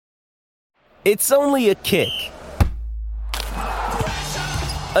It's only a kick,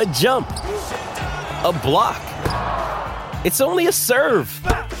 a jump, a block. It's only a serve.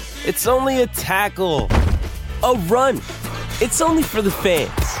 It's only a tackle, a run. It's only for the fans.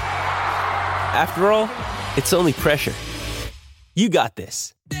 After all, it's only pressure. You got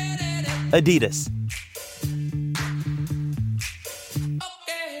this. Adidas.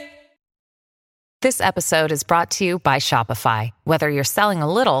 This episode is brought to you by Shopify. Whether you're selling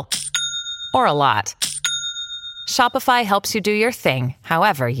a little or a lot, Shopify helps you do your thing,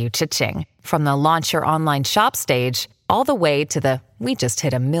 however you cha-ching. From the launch your online shop stage, all the way to the we just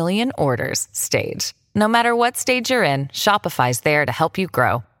hit 1 million orders stage. No matter what stage you're in, Shopify's there to help you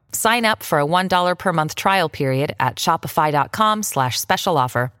grow. Sign up for a $1 per month trial period at shopify.com/special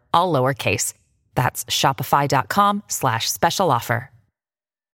offer, all lowercase. That's shopify.com/special offer.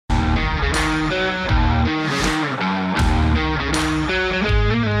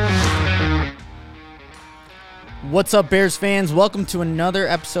 What's up, Bears fans? Welcome to another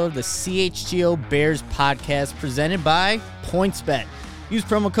episode of the CHGO Bears podcast presented by PointsBet. Use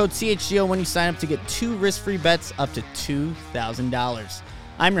promo code CHGO when you sign up to get 2 risk-free bets up to $2,000.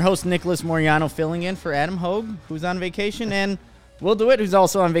 I'm your host, Nicholas Moriano, filling in for Adam Hogue, who's on vacation, and Will DeWitt, who's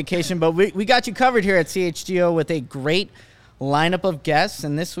also on vacation. But we got you covered here at CHGO with a great lineup of guests.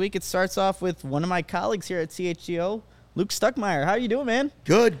 And this week it starts off with one of my colleagues here at CHGO, Luke Stuckmeyer. How are you doing, man?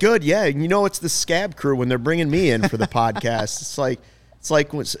 Good. Yeah, you know it's the Scab crew when they're bringing me in for the podcast. It's like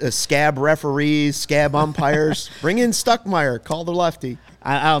Scab referees, Scab umpires. Bring in Stuckmeyer. Call the lefty.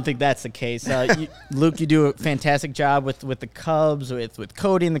 I don't think that's the case. Luke, you do a fantastic job with the Cubs, with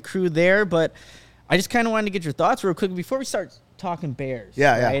Cody and the crew there. But I just kind of wanted to get your thoughts real quick before we start talking Bears.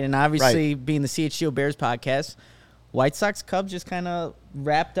 Yeah. Right? And obviously, being the CHGO Bears podcast, White Sox Cubs just kind of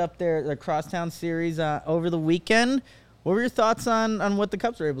wrapped up their crosstown series over the weekend. What were your thoughts on what the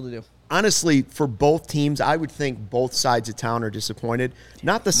Cubs were able to do? Honestly, for both teams, I would think both sides of town are disappointed.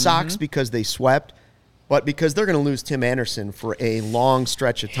 Not the Sox because they swept, but because they're going to lose Tim Anderson for a long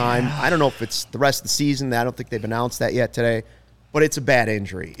stretch of time. Yeah. I don't know if it's the rest of the season. I don't think they've announced that yet today, but it's a bad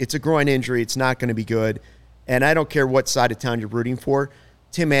injury. It's a groin injury. It's not going to be good, and I don't care what side of town you're rooting for.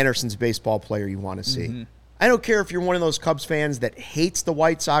 Tim Anderson's a baseball player you want to see. Mm-hmm. I don't care if you're one of those Cubs fans that hates the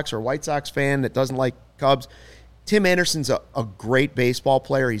White Sox or a White Sox fan that doesn't like Cubs. Tim Anderson's a great baseball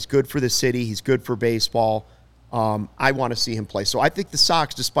player. He's good for the city. He's good for baseball. I want to see him play. So I think the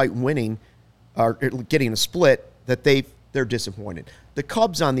Sox, despite winning or getting a split, that they're disappointed. The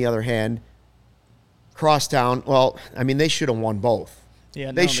Cubs, on the other hand, crosstown, well, I mean, they should have won both.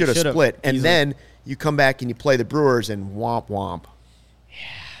 Yeah, they should have split. And then you come back and you play the Brewers and womp. Yeah.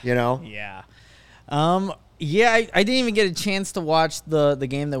 You know? Yeah. I didn't even get a chance to watch the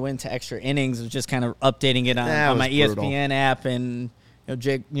game that went to extra innings. I was just kind of updating it on my brutal ESPN app, and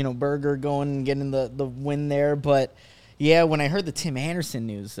Jake Berger going and getting the win there. But yeah, when I heard the Tim Anderson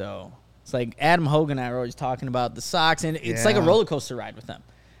news, though, it's like Adam Hogue and I are always talking about the Sox, and it's like a roller coaster ride with them.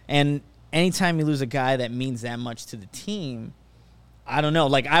 And anytime you lose a guy that means that much to the team, I don't know.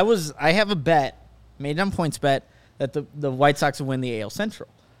 Like I have a bet made on PointsBet that the White Sox will win the AL Central.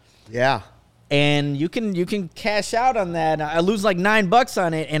 Yeah. And you can cash out on that. I lose like $9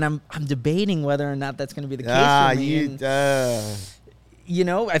 on it, and I'm debating whether or not that's going to be the case for me.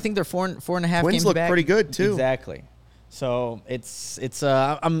 I think they're 4.5 Twins games look back. pretty good too. Exactly. So it's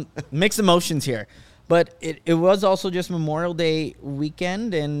I'm mixed emotions here, but it was also just Memorial Day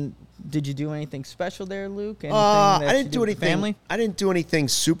weekend. And did you do anything special there, Luke? I didn't do anything. Family? I didn't do anything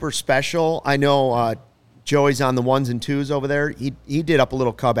super special. I know Joey's on the 1s and 2s over there. He did up a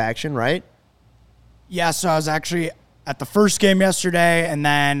little Cub action, right? Yeah, so I was actually at the first game yesterday, and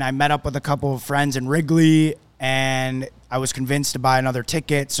then I met up with a couple of friends in Wrigley, and I was convinced to buy another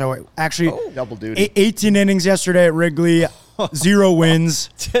ticket. So actually, double duty. 18 innings yesterday at Wrigley, 0 wins.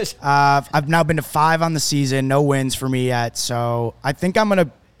 I've now been to 5 on the season, no wins for me yet. So I think I'm going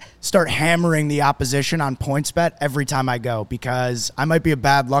to start hammering the opposition on PointsBet every time I go, because I might be a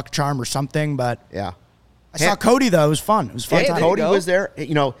bad luck charm or something, but yeah. I saw Cody, though. It was fun. It was fun time. Cody was there.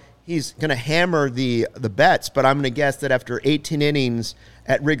 He's going to hammer the bets, but I'm going to guess that after 18 innings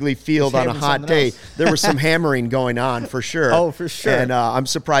at Wrigley Field on a hot day, there was some hammering going on for sure. Oh, for sure. And I'm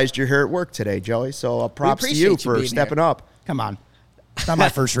surprised you're here at work today, Joey. So props to you for stepping up. Come on. It's not my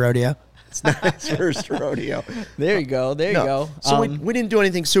first rodeo. It's not his first rodeo. There you go. There you go. So we didn't do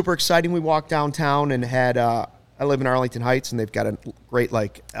anything super exciting. We walked downtown and had I live in Arlington Heights, and they've got a great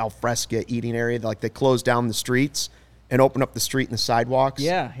al fresco eating area. Like they closed down the streets and open up the street and the sidewalks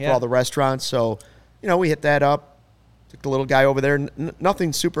for all the restaurants. So, we hit that up. Took the little guy over there.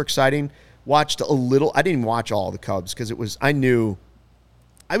 Nothing super exciting. Watched a little. I didn't even watch all the Cubs because I knew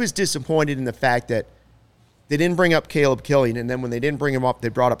I was disappointed in the fact that they didn't bring up Caleb Killian, and then when they didn't bring him up, they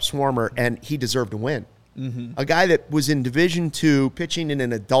brought up Swarmer, and he deserved to win. Mm-hmm. A guy that was in Division II, pitching in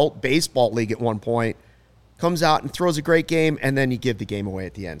an adult baseball league at one point, comes out and throws a great game, and then you give the game away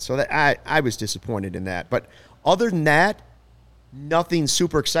at the end. So that I was disappointed in that. But other than that, nothing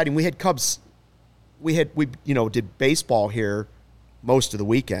super exciting. We had Cubs. We did baseball here most of the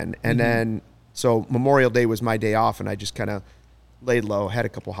weekend, and then so Memorial Day was my day off, and I just kind of laid low, had a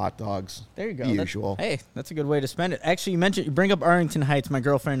couple hot dogs. There you go. The usual. That's a good way to spend it. Actually, you bring up Arlington Heights. My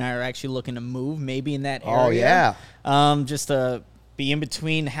girlfriend and I are actually looking to move, maybe in that area. Oh yeah. Just to be in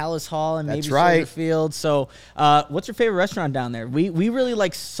between Hallis Hall and maybe right. Field. So, what's your favorite restaurant down there? We really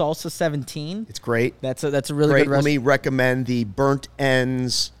like Salsa 17. It's great. That's a really great. good restaurant. Let me recommend the Burnt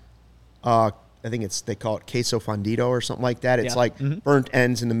Ends. I think they call it queso fundido or something like that. It's like burnt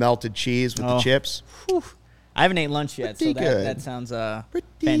ends in the melted cheese with the chips. Whew. I haven't ate lunch yet, so that sounds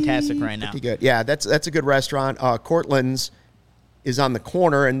fantastic right now. Pretty good. Yeah, that's a good restaurant. Cortland's is on the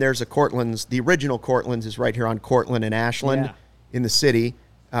corner, and there's a Cortland's. The original Cortland's is right here on Cortland and Ashland in the city.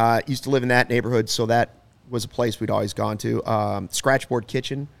 Used to live in that neighborhood, so that was a place we'd always gone to. Scratchboard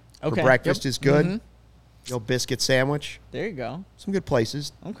Kitchen for breakfast is good. Mm-hmm. The old biscuit sandwich. There you go. Some good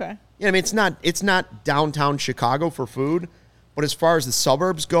places. Okay. Yeah, I mean it's not downtown Chicago for food. But as far as the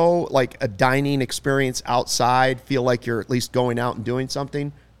suburbs go, like a dining experience outside, feel like you're at least going out and doing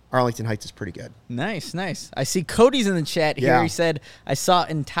something, Arlington Heights is pretty good. Nice. I see Cody's in the chat here. Yeah. He said, I saw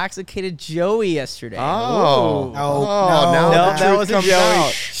intoxicated Joey yesterday. Oh. No, that wasn't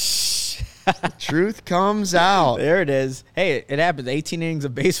Joey. Truth comes out. There it is. Hey, it happens. 18 innings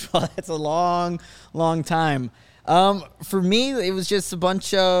of baseball. That's a long, long time. For me, it was just a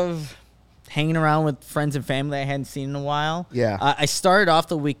bunch of hanging around with friends and family I hadn't seen in a while. Yeah. I started off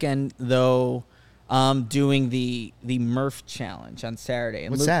the weekend, though, doing the Murph Challenge on Saturday.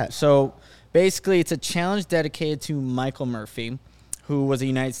 What's that? So, basically, it's a challenge dedicated to Michael Murphy, who was a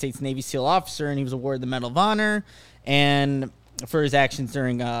United States Navy SEAL officer, and he was awarded the Medal of Honor and for his actions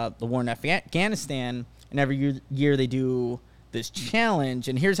during the war in Afghanistan. And every year they do this challenge.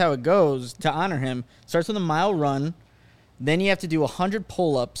 And here's how it goes to honor him. Starts with a mile run. Then you have to do 100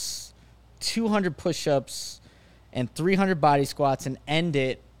 pull-ups, 200 push-ups, and 300 body squats, and end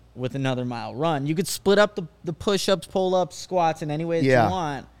it with another mile run. You could split up the push-ups, pull-ups, squats in any way that you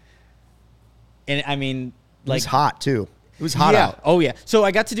want. And I mean, like, it was hot too. It was hot out. Oh yeah. So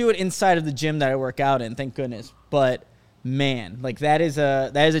I got to do it inside of the gym that I work out in, thank goodness. But man, like that is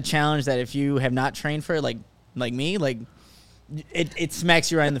a challenge that if you have not trained for it, like me, like it smacks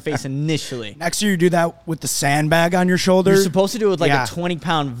you right in the face initially. Next year you do that with the sandbag on your shoulder. You're supposed to do it with like a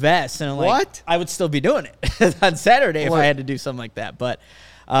 20-pound vest, and I would still be doing it on Saturday if I had to do something like that. But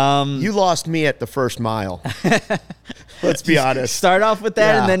you lost me at the first mile. Let's be honest. Start off with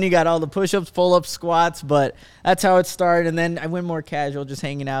that, and then you got all the push-ups, pull-ups, squats. But that's how it started. And then I went more casual, just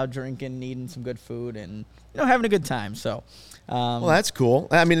hanging out, drinking, eating some good food, and having a good time. So. Well, that's cool.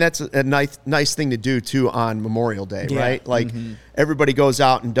 I mean, that's a nice thing to do, too, on Memorial Day, right? Like, everybody goes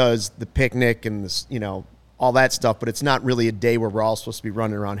out and does the picnic and, all that stuff, but it's not really a day where we're all supposed to be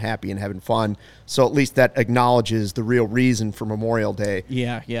running around happy and having fun. So at least that acknowledges the real reason for Memorial Day.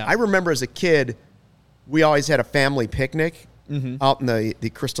 Yeah. I remember as a kid, we always had a family picnic out in the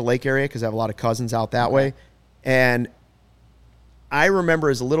Crystal Lake area because I have a lot of cousins out that way. And I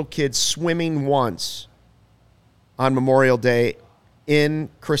remember as a little kid swimming once on Memorial Day in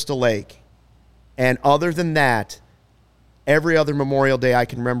Crystal Lake. And other than that, every other Memorial Day I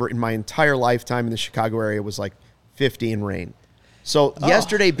can remember in my entire lifetime in the Chicago area was like 50 and rain. So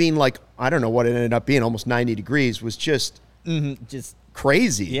yesterday being like, I don't know what it ended up being, almost 90 degrees was just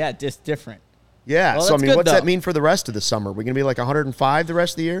crazy. Yeah, just different. Yeah. Well, so, I mean, what's though. that mean for the rest of the summer? We're going to be like 105 the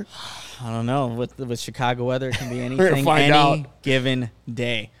rest of the year? I don't know. With Chicago weather, it can be anything given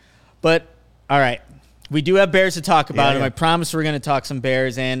day. But, all right. We do have Bears to talk about, and I promise we're going to talk some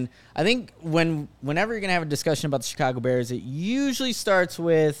Bears. And I think whenever you're going to have a discussion about the Chicago Bears, it usually starts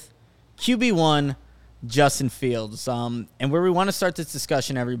with QB1, Justin Fields. And where we want to start this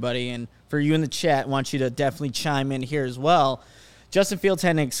discussion, everybody, and for you in the chat, I want you to definitely chime in here as well. Justin Fields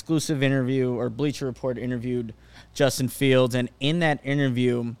had an exclusive interview, or Bleacher Report interviewed Justin Fields, and in that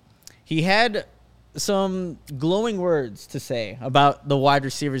interview, he had some glowing words to say about the wide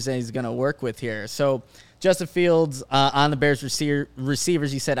receivers that he's going to work with here. So Justin Fields on the Bears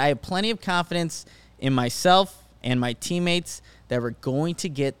receivers, he said, I have plenty of confidence in myself and my teammates that we're going to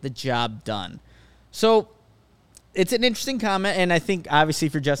get the job done. So it's an interesting comment, and I think obviously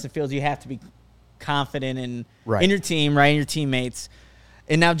for Justin Fields, you have to be confident in your team, right, in your teammates.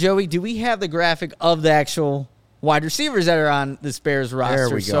 And now, Joey, do we have the graphic of the actual wide receivers that are on this Bears roster. There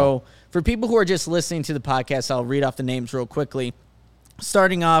we go. So for people who are just listening to the podcast, I'll read off the names real quickly.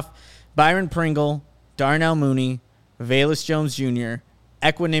 Starting off, Byron Pringle, Darnell Mooney, Velus Jones Jr.,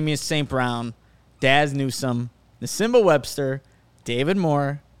 Equanimous St. Brown, Daz Newsome, Nasimba Webster, David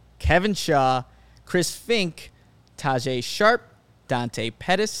Moore, Kevin Shaw, Chris Fink, Tajay Sharp, Dante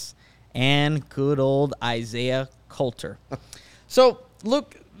Pettis, and good old Isaiah Coulter. So,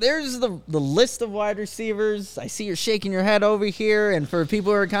 look, there's the list of wide receivers. I see you're shaking your head over here. And for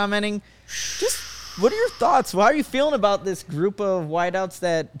people who are commenting, just what are your thoughts? How are you feeling about this group of wideouts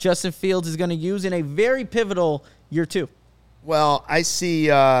that Justin Fields is going to use in a very pivotal year 2? Well, I see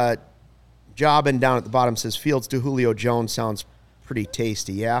Jobin down at the bottom says Fields to Julio Jones sounds pretty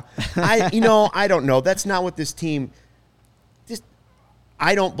tasty, yeah? I don't know. That's not what this team –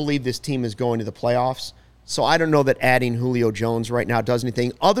 I don't believe this team is going to the playoffs. So I don't know that adding Julio Jones right now does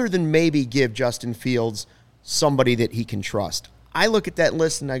anything other than maybe give Justin Fields somebody that he can trust. I look at that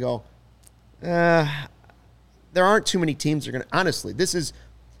list and I go, there aren't too many teams that are going to – honestly, this is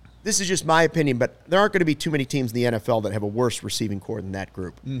just my opinion, but there aren't going to be too many teams in the NFL that have a worse receiving core than that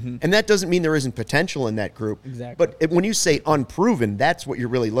group. Mm-hmm. And that doesn't mean there isn't potential in that group. Exactly. But when you say unproven, that's what you're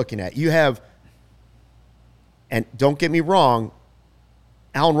really looking at. You have – and don't get me wrong,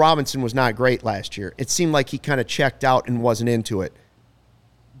 Allen Robinson was not great last year. It seemed like he kind of checked out and wasn't into it.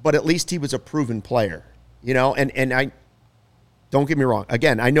 But at least he was a proven player, and I don't get me wrong.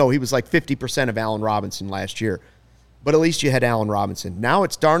 Again, I know he was like 50% of Allen Robinson last year, but at least you had Allen Robinson. Now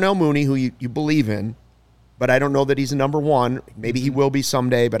it's Darnell Mooney, who you believe in, but I don't know that he's a number one. Maybe he will be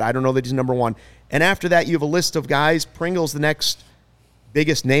someday, but I don't know that he's number one. And after that, you have a list of guys. Pringle's the next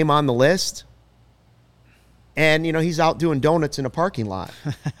biggest name on the list. And, he's out doing donuts in a parking lot.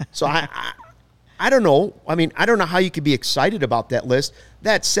 So I don't know. I mean, I don't know how you could be excited about that list.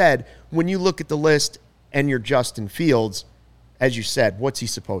 That said, when you look at the list and you're Justin Fields, as you said, what's he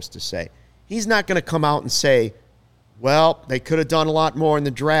supposed to say? He's not going to come out and say, well, they could have done a lot more in the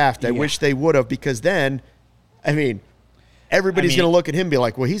draft. I wish they would have, because then, everybody's going to look at him and be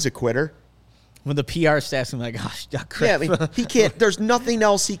like, well, he's a quitter. When the PR staff's like, gosh, crap. Yeah, he can't. There's nothing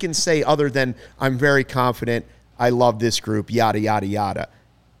else he can say other than, I'm very confident. I love this group, yada, yada, yada.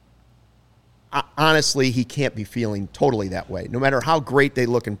 Honestly, he can't be feeling totally that way. No matter how great they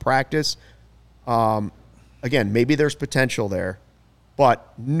look in practice, again, maybe there's potential there,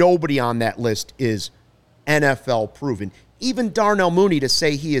 but nobody on that list is NFL proven. Even Darnell Mooney, to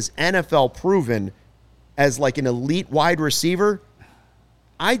say he is NFL proven as like an elite wide receiver,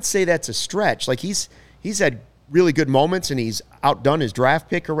 I'd say that's a stretch. Like he's had really good moments and he's outdone his draft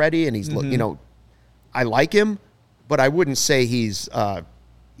pick already, and he's I like him, but I wouldn't say he's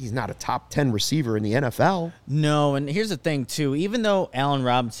not a top 10 receiver in the NFL. No, and here's the thing too. Even though Allen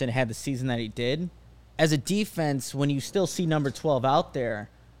Robinson had the season that he did, as a defense, when you still see number 12 out there,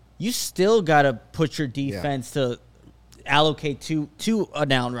 you still got to put your defense to allocate to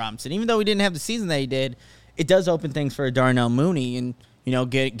an Allen Robinson. Even though he didn't have the season that he did, it does open things for a Darnell Mooney, and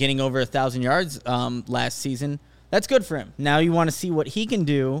getting over 1,000 yards last season. That's good for him. Now you want to see what he can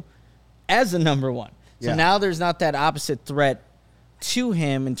do as a number one. So now there's not that opposite threat to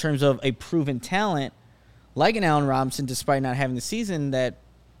him in terms of a proven talent like an Allen Robinson, despite not having the season that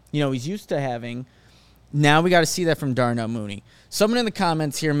he's used to having. Now we got to see that from Darnell Mooney. Someone in the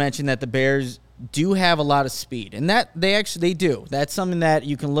comments here mentioned that the Bears do have a lot of speed, and that they do. That's something that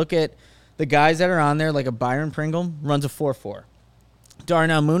you can look at the guys that are on there, like a Byron Pringle runs a 4.4.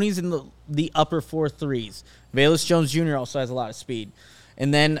 Darnell Mooney's in the upper 4.3s. Velus Jones Jr. also has a lot of speed.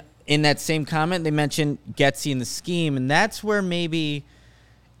 And then in that same comment, they mentioned Getsy in the scheme, and that's where maybe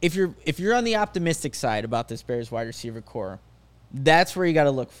if you're on the optimistic side about this Bears wide receiver core, that's where you got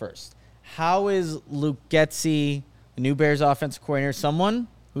to look first. How is Luke Getsy, the new Bears offensive coordinator, someone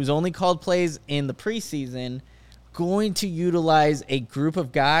who's only called plays in the preseason, going to utilize a group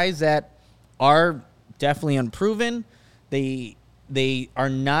of guys that are definitely unproven? They are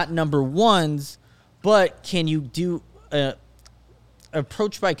not number ones, but can you do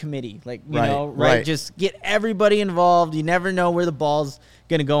approach by committee? Like, right? Just get everybody involved. You never know where the ball's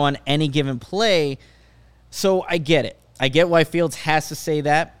going to go on any given play. So I get it. I get why Fields has to say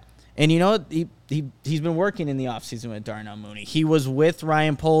that. And he's been working in the offseason with Darnell Mooney. He was with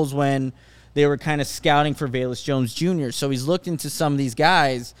Ryan Poles when they were kind of scouting for Velus Jones Jr. So he's looked into some of these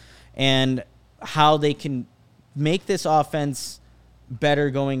guys and how they can make this offense better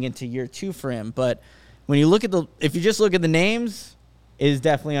going into year 2 for him. But when you look at if you just look at the names, it is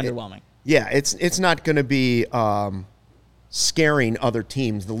definitely underwhelming. It's not going to be scaring other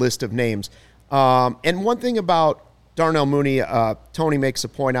teams, the list of names. And one thing about Darnell Mooney, Tony makes a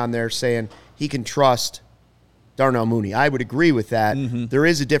point on there saying he can trust Darnell Mooney. I would agree with that. There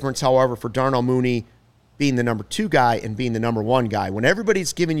is a difference, however, for Darnell Mooney being the number 2 guy and being the number 1 guy. When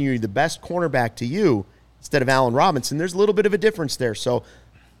everybody's giving you the best cornerback to you instead of Allen Robinson, there's a little bit of a difference there. So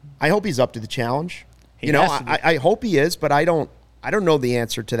I hope he's up to the challenge. I hope he is, but I don't know the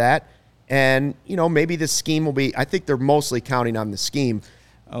answer to that. And, maybe the scheme will be – I think they're mostly counting on the scheme.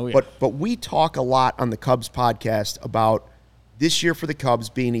 Oh, yeah. But we talk a lot on the Cubs podcast about this year for the Cubs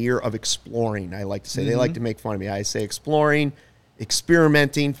being a year of exploring, I like to say. They like to make fun of me. I say exploring,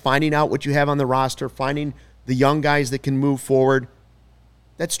 experimenting, finding out what you have on the roster, finding the young guys that can move forward.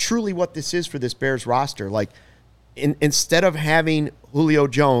 That's truly what this is for this Bears roster. Like, instead of having Julio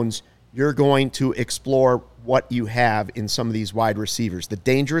Jones, you're going to explore what you have in some of these wide receivers. The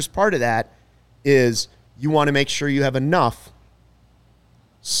dangerous part of that is you want to make sure you have enough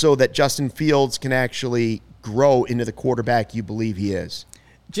so that Justin Fields can actually grow into the quarterback you believe he is.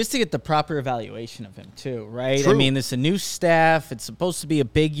 Just to get the proper evaluation of him, too, right? True. I mean, this is a new staff. It's supposed to be a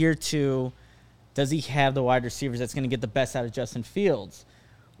big year, too. Does he have the wide receivers that's going to get the best out of Justin Fields?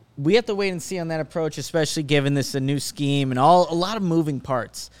 We have to wait and see on that approach, especially given this a new scheme and a lot of moving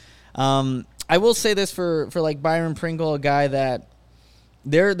parts. I will say this for like Byron Pringle, a guy that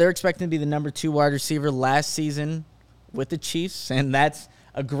they're expecting to be the number 2 wide receiver last season with the Chiefs, and that's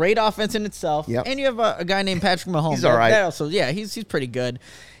a great offense in itself. Yep. And you have a guy named Patrick Mahomes. He's all right. That also, yeah, he's pretty good.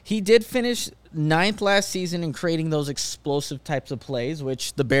 He did finish 9th last season in creating those explosive types of plays,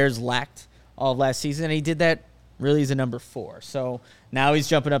 which the Bears lacked all of last season, and he did that really as a number 4. So now he's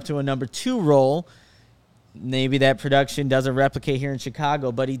jumping up to a number 2 role. Maybe that production doesn't replicate here in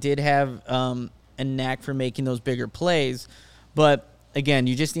Chicago, but he did have a knack for making those bigger plays. But, again,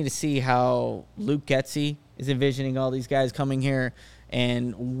 you just need to see how Luke Getsy is envisioning all these guys coming here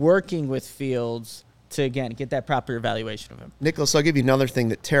and working with Fields to, again, get that proper evaluation of him. Nicholas, I'll give you another thing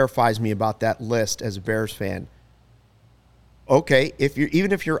that terrifies me about that list as a Bears fan. Okay,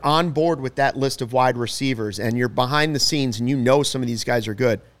 even if you're on board with that list of wide receivers and you're behind the scenes and you know some of these guys are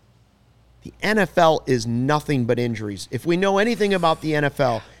good, the NFL is nothing but injuries. If we know anything about the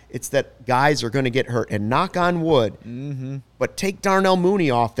NFL, it's that guys are going to get hurt. And knock on wood, but take Darnell Mooney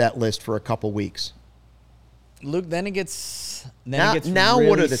off that list for a couple weeks. Luke, then it gets now really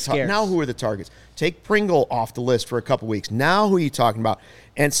what are the scarce. now who are the targets? Take Pringle off the list for a couple weeks. Now who are you talking about?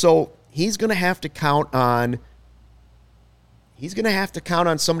 And so he's going to have to count on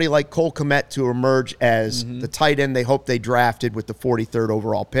somebody like Cole Kmet to emerge as the tight end they hope they drafted with the 43rd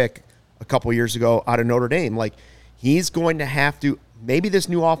overall pick a couple years ago out of Notre Dame. Like, he's going to have to – maybe this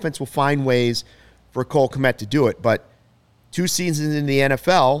new offense will find ways for Cole Kmet to do it. But 2 seasons in the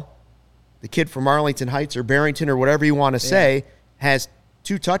NFL, the kid from Arlington Heights or Barrington or whatever you want to say has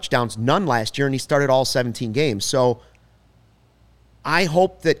 2 touchdowns, none last year, and he started all 17 games. So I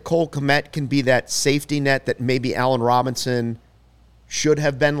hope that Cole Kmet can be that safety net that maybe Allen Robinson should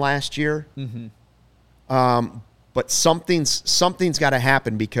have been last year. But something's got to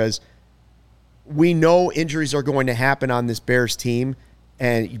happen because – we know injuries are going to happen on this Bears team.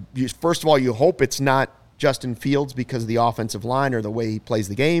 And first of all, you hope it's not Justin Fields because of the offensive line or the way he plays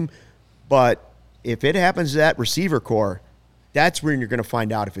the game. But if it happens to that receiver core, that's when you're going to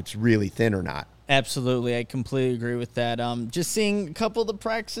find out if it's really thin or not. Absolutely. I completely agree with that. Just seeing a couple of the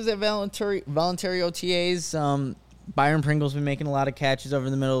practices at voluntary OTAs, Byron Pringle's been making a lot of catches over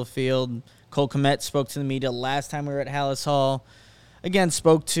the middle of the field. Cole Kmet spoke to the media last time we were at Hallis Hall. Again,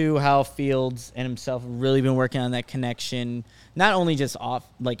 spoke to how Fields and himself have really been working on that connection, not only just off,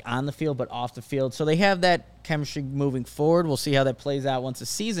 like on the field, but off the field. So they have that chemistry moving forward. We'll see how that plays out once the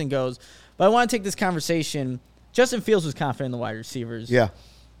season goes. But I want to take this conversation. Justin Fields was confident in the wide receivers. Yeah.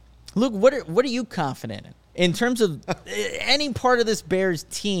 Luke, what are you confident in terms of any part of this Bears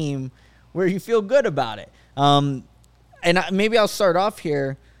team where you feel good about it? Maybe I'll start off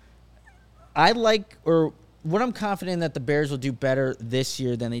here. What I'm confident that the Bears will do better this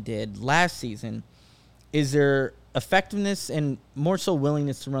year than they did last season is their effectiveness and more so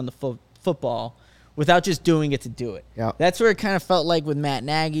willingness to run the football without just doing it to do it. Yeah. That's where it kind of felt like with Matt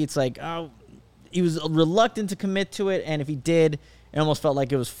Nagy. It's like, he was reluctant to commit to it, and if he did, it almost felt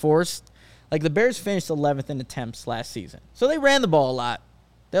like it was forced. Like the Bears finished 11th in attempts last season. So they ran the ball a lot.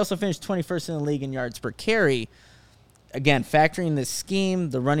 They also finished 21st in the league in yards per carry. Again, factoring this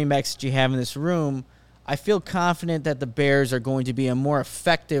scheme, the running backs that you have in this room, I feel confident that the Bears are going to be a more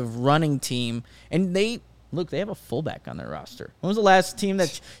effective running team. And they have a fullback on their roster. When was the last team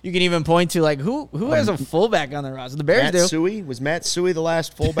that you can even point to? Like, who has a fullback on their roster? The Bears do. Suey? Was Matt Suey the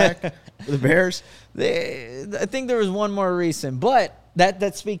last fullback for the Bears? I think there was one more recent. But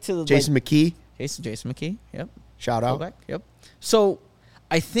that speaks to the Jason McKee. Jason McKee, yep. Shout out. Fullback, yep. So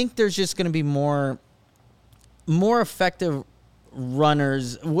I think there's just going to be more more effective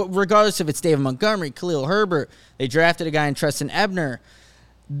runners, regardless if it's David Montgomery, Khalil Herbert. They drafted a guy in Treston Ebner.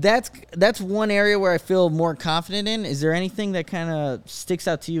 That's one area where I feel more confident in. Is there anything that kind of sticks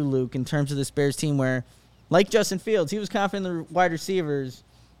out to you, Luke, in terms of this Bears team where, like Justin Fields, he was confident in the wide receivers.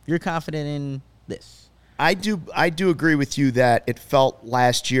 You're confident in this? I do agree with you that it felt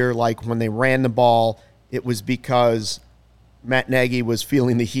last year like when they ran the ball, it was because Matt Nagy was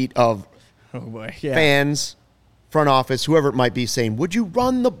feeling the heat of fans, front office, whoever it might be, saying, would you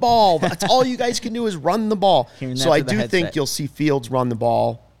run the ball? That's all you guys can do is run the ball. So I do think you'll see Fields run the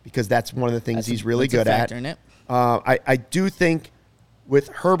ball because that's one of the things he's really good at. I do think with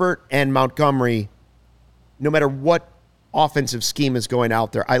Herbert and Montgomery, no matter what offensive scheme is going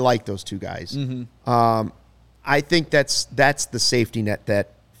out there, I like those two guys. I think that's the safety net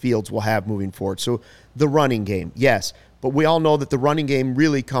that Fields will have moving forward. So the running game, yes. But we all know that the running game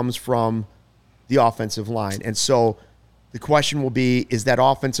really comes from the offensive line. And so the question will be, is that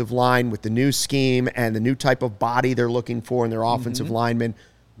offensive line with the new scheme and the new type of body they're looking for in their offensive linemen,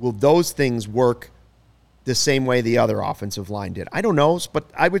 will those things work the same way the other offensive line did? I don't know, but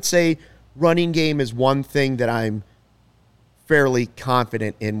I would say running game is one thing that I'm fairly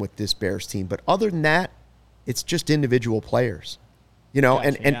confident in with this Bears team. But other than that, it's just individual players.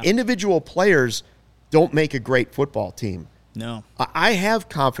 And individual players don't make a great football team. No. I have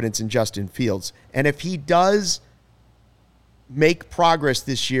confidence in Justin Fields. And if he does make progress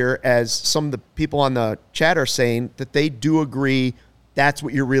this year, as some of the people on the chat are saying, that they do agree that's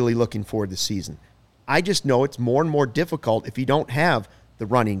what you're really looking for this season. I just know it's more and more difficult if you don't have the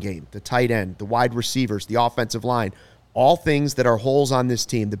running game, the tight end, the wide receivers, the offensive line, all things that are holes on this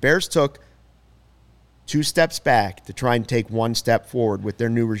team. The Bears took 2 steps back to try and take 1 step forward with their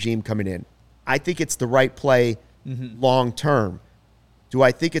new regime coming in. I think it's the right play long term. Do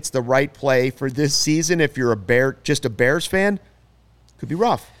I think it's the right play for this season if you're just a Bears fan? Could be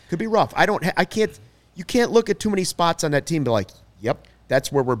rough. You can't look at too many spots on that team and be like, yep,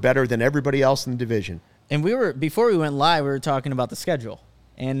 that's where we're better than everybody else in the division. And before we went live, we were talking about the schedule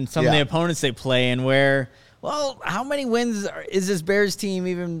and some of the opponents they play and where, how many wins is this Bears team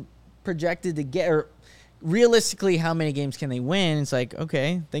even projected to get? Or realistically, how many games can they win? It's like,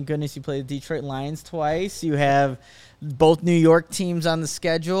 okay, thank goodness you played the Detroit Lions twice. You have both New York teams on the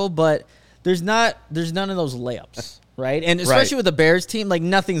schedule, but there's none of those layups, right? And especially with the Bears team, like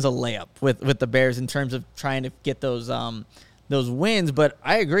nothing's a layup with the Bears in terms of trying to get those wins. But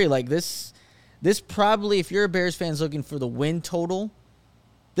I agree, like this probably, if you're a Bears fan looking for the win total,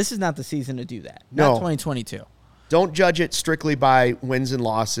 this is not the season to do that. No. Not 2022. Don't judge it strictly by wins and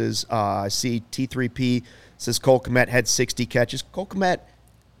losses. I see T3P says Cole Kmet had 60 catches. Cole Kmet,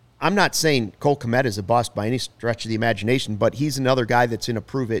 I'm not saying Cole Kmet is a bust by any stretch of the imagination, but he's another guy that's in a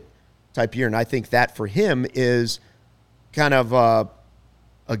prove-it type year, and I think that for him is kind of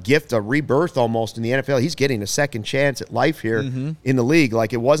a gift, a rebirth almost in the NFL. He's getting a second chance at life here in the league.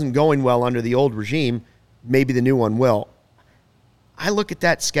 Like, it wasn't going well under the old regime. Maybe the new one will. I look at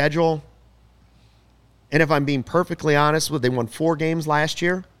that schedule, and if I'm being perfectly honest with, they won 4 games last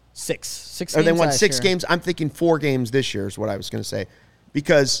year. Six games. Or they won 6 year. games. I'm thinking 4 games this year is what I was going to say.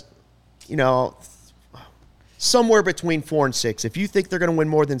 Because, somewhere between 4 and 6. If you think they're going to win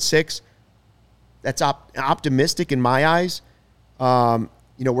more than 6, that's optimistic in my eyes.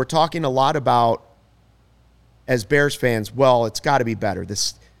 We're talking a lot about, as Bears fans, it's got to be better.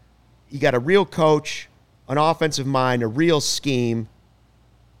 You got a real coach, an offensive mind, a real scheme.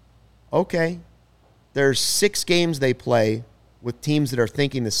 Okay. There's 6 games they play with teams that are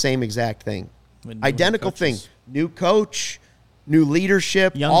thinking the same exact thing. Identical thing. New coach, new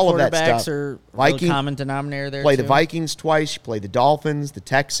leadership, young all of that stuff. Quarterbacks are a common denominator there. Play the Vikings twice. You play the Dolphins, the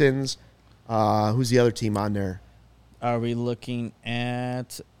Texans. Who's the other team on there? Are we looking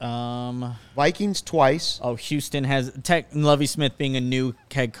at Vikings twice? Oh, Houston has Lovie Smith being a new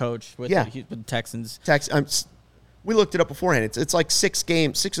head coach with the Texans. We looked it up beforehand. It's like 6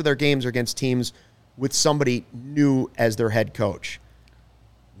 games. 6 of their games are against teams with somebody new as their head coach.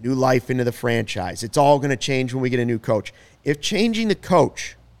 New life into the franchise. It's all going to change when we get a new coach. If changing the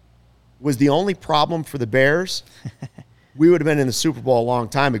coach was the only problem for the Bears, we would have been in the Super Bowl a long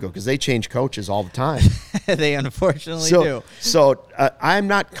time ago because they change coaches all the time. They unfortunately do. So I'm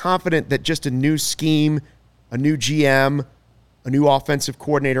not confident that just a new scheme, a new GM, a new offensive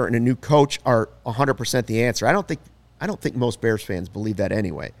coordinator, and a new coach are 100% the answer. I don't think most Bears fans believe that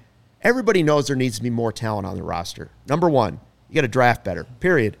anyway. Everybody knows there needs to be more talent on the roster. Number one, you got to draft better,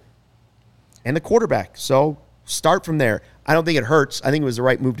 period. And the quarterback. So start from there. I don't think it hurts. I think it was the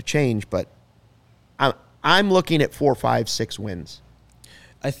right move to change, but I'm looking at 4, 5, 6 wins.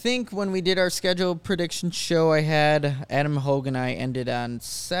 I think when we did our schedule prediction show, I had Adam Hogue and I ended on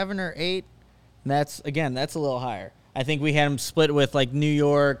 7 or 8. And that's a little higher. I think we had them split with like New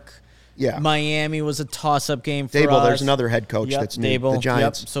York. Yeah. Miami was a toss-up game for Dable, us. there's another head coach that's new. Dable, the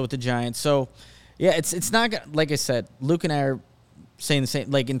Giants. Yep, so with the Giants. So, yeah, it's not – like I said, Luke and I are saying the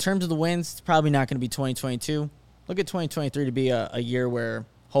same. Like, in terms of the wins, it's probably not going to be 2022. Look at 2023 to be a year where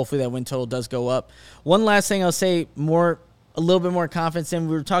hopefully that win total does go up. One last thing I'll say, a little bit more confidence in.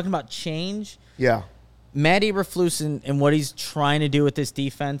 We were talking about change. Yeah. Matt Eberflus and what he's trying to do with this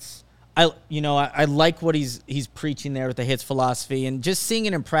defense – I like what he's preaching there with the hits philosophy, and just seeing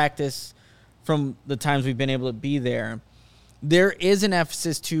it in practice from the times we've been able to be there. There is an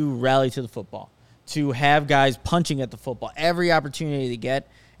emphasis to rally to the football, to have guys punching at the football every opportunity they get.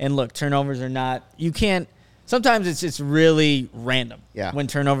 And look, turnovers are not. You can't. Sometimes it's just really random when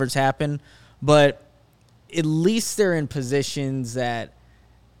turnovers happen, but at least they're in positions that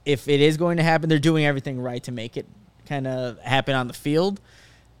if it is going to happen, they're doing everything right to make it kind of happen on the field.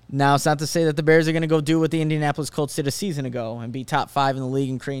 Now, it's not to say that the Bears are going to go do what the Indianapolis Colts did a season ago and be top 5 in the league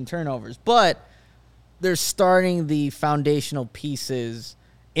in creating turnovers, but they're starting the foundational pieces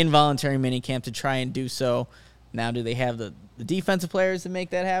in voluntary minicamp to try and do so. Now, do they have the defensive players to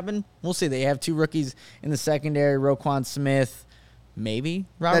make that happen? We'll see. They have 2 rookies in the secondary, Roquan Smith, maybe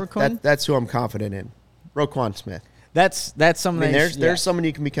Robert Quinn. That's who I'm confident in, Roquan Smith. That's someone. There's someone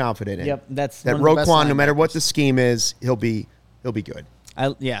you can be confident in. Yep, that's that Roquan. No matter what the scheme is, he'll be good.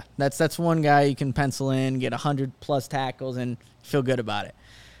 That's one guy you can pencil in, get 100+ tackles, and feel good about it.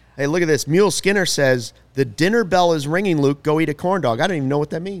 Hey, look at this. Mule Skinner says, the dinner bell is ringing, Luke. Go eat a corn dog. I don't even know what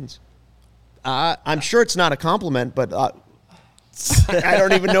that means. I'm sure it's not a compliment, but I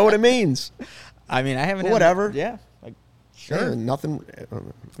don't even know what it means. I mean, I haven't had whatever. Yeah. Sure. Yeah, nothing.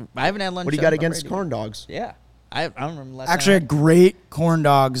 I haven't had lunch. What do you got against corn dogs? Yeah. I don't remember last Actually, time. great corn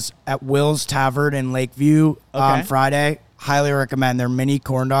dogs at Will's Tavern in Lakeview on Friday. Highly recommend their mini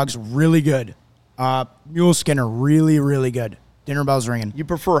corn dogs. Really good. Mule Skinner, really, really good. Dinner bell's ringing. You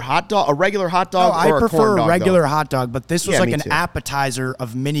prefer a regular hot dog or a corn dog? I prefer a regular hot dog, but this was like an too. appetizer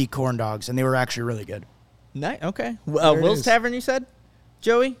of mini corn dogs, and they were actually really good. Nice. Okay. Will's Tavern, you said?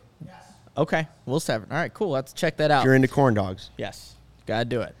 Joey? Yes. Okay. Will's Tavern. All right, cool. Let's check that out. If you're into corn dogs. Yes. Got to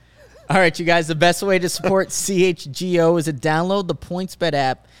do it. All right, you guys, the best way to support CHGO is to download the PointsBet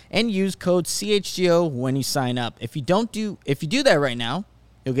app and use code CHGO when you sign up. If you do that right now,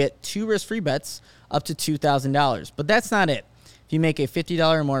 you'll get 2 risk-free bets up to $2,000. But that's not it. If you make a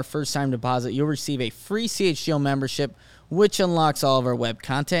 $50 or more first-time deposit, you'll receive a free CHGO membership, which unlocks all of our web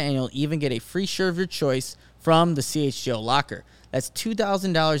content, and you'll even get a free shirt of your choice from the CHGO locker. That's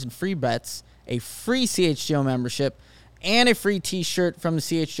 $2,000 in free bets, a free CHGO membership, and a free T-shirt from the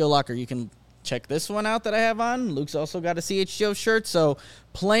CHGO locker. You can check this one out that I have on. Luke's also got a CHGO shirt, so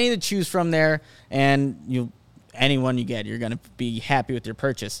plenty to choose from there. And anyone you get, you're going to be happy with your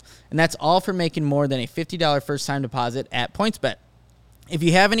purchase. And that's all for making more than a $50 first-time deposit at PointsBet. If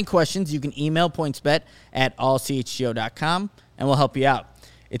you have any questions, you can email PointsBet at allchgo.com, and we'll help you out.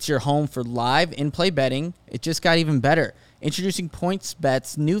 It's your home for live in-play betting. It just got even better. Introducing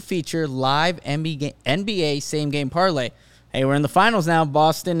PointsBet's new feature, Live NBA Same-Game Parlay. Hey, we're in the finals now,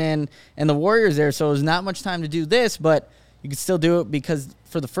 Boston and the Warriors there, so there's not much time to do this, but you can still do it because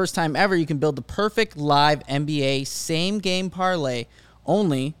for the first time ever, you can build the perfect live NBA Same-Game Parlay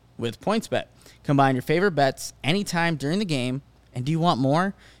only with PointsBet. Combine your favorite bets anytime during the game, and do you want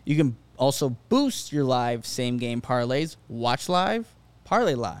more? You can also boost your live Same-Game Parlays, watch live,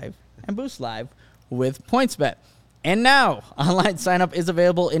 parlay live, and boost live with PointsBet. And now, online sign-up is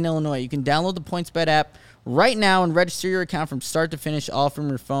available in Illinois. You can download the PointsBet app right now and register your account from start to finish, all from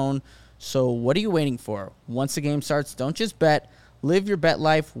your phone. So what are you waiting for? Once the game starts, don't just bet. Live your bet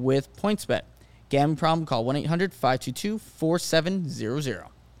life with PointsBet. Gambling problem? Call 1-800-522-4700.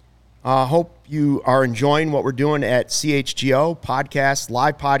 Hope you are enjoying what we're doing at CHGO. Podcasts,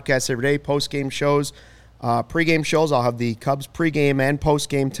 live podcasts every day, post-game shows, pre-game shows. I'll have the Cubs pre-game and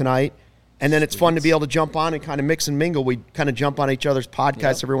post-game tonight. And then it's fun to be able to jump on and kind of mix and mingle. We kind of jump on each other's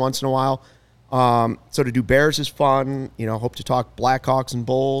podcasts every once in a while. So to do Bears is fun. Hope to talk Blackhawks and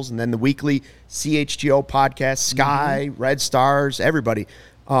Bulls. And then the weekly CHGO podcast, Sky, Red Stars, everybody.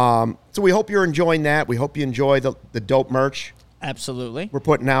 So we hope you're enjoying that. We hope you enjoy the dope merch. Absolutely. We're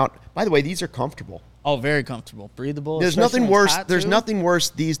putting out. By the way, these are comfortable. Oh, very comfortable. Breathable. There's nothing worse. There's nothing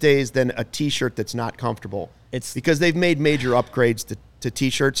worse these days than a T-shirt that's not comfortable. It's because they've made major upgrades to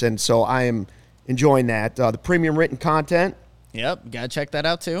T-shirts, and so I am enjoying that. The premium written content. Yep, got to check that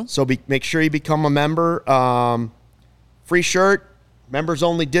out too. So make sure you become a member. Free shirt, members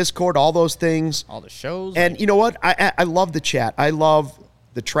only Discord, all those things. All the shows. And you know what? I love the chat. I love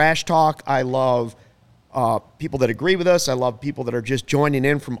the trash talk. I love people that agree with us. I love people that are just joining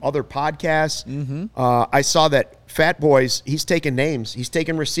in from other podcasts. I saw that Fat Boys, he's taking names. He's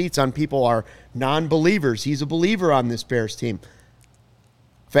taking receipts on people are non-believers. He's a believer on this Bears team.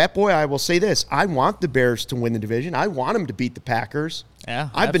 Fat Boy, I will say this. I want the Bears to win the division. I want them to beat the Packers. Yeah,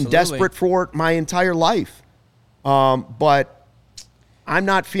 I've been desperate for it my entire life. But I'm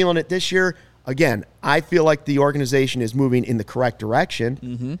not feeling it this year. Again, I feel like the organization is moving in the correct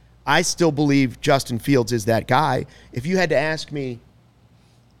direction. I still believe Justin Fields is that guy. If you had to ask me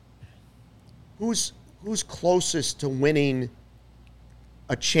who's closest to winning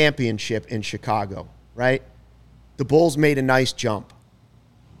a championship in Chicago, right? The Bulls made a nice jump,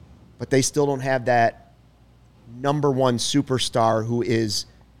 but they still don't have that number one superstar who is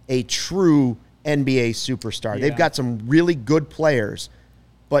a true NBA superstar. Yeah. They've got some really good players,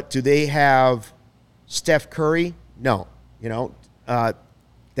 but do they have Steph Curry? No.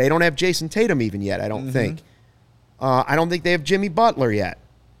 They don't have Jason Tatum even yet, I don't think. I don't think they have Jimmy Butler yet.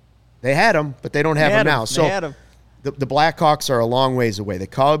 They had him, but they don't have him now. So the Blackhawks are a long ways away. The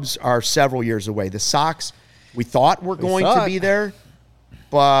Cubs are several years away. The Sox, we thought were going to be there,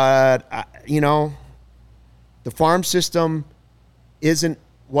 but, the farm system isn't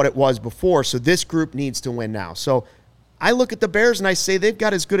what it was before, so this group needs to win now. So I look at the Bears and I say they've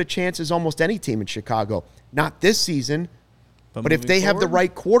got as good a chance as almost any team in Chicago. Not this season, but if they have the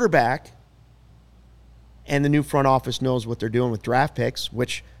right quarterback and the new front office knows what they're doing with draft picks,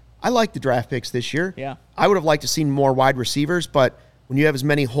 which I like the draft picks this year. Yeah. I would have liked to see more wide receivers, but when you have as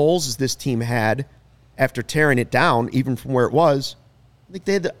many holes as this team had after tearing it down, even from where it was, I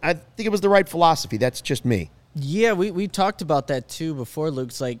think it was the right philosophy. That's just me. Yeah, we talked about that too before, Luke.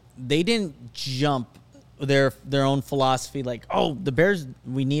 It's like they didn't jump their own philosophy like, oh, the Bears,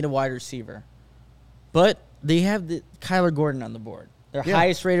 we need a wide receiver. But they have the Kyler Gordon on the board, their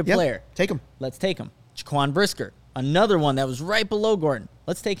highest rated player. Take him. Let's take him. Jaquan Brisker, another one that was right below Gordon.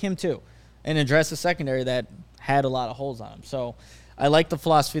 Let's take him too and address a secondary that had a lot of holes on him. So I like the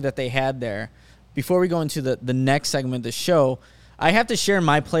philosophy that they had there. Before we go into the next segment of the show, I have to share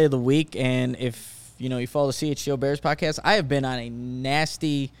my play of the week. And if you follow the CHGO Bears podcast, I have been on a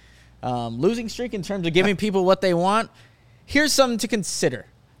nasty losing streak in terms of giving people what they want. Here's something to consider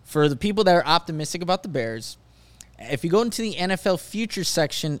for the people that are optimistic about the Bears. If you go into the NFL futures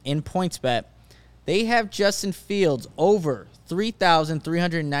section in PointsBet, they have Justin Fields over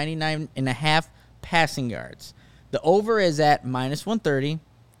 3,399.5 passing yards. The over is at -130.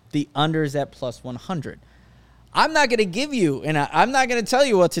 The under is at +100. I'm not going to give you, and I'm not going to tell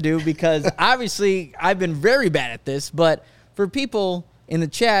you what to do because obviously I've been very bad at this, but for people in the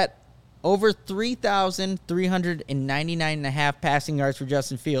chat, over 3,399.5 passing yards for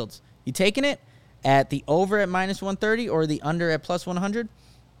Justin Fields. You taking it at the over at -130 or the under at +100?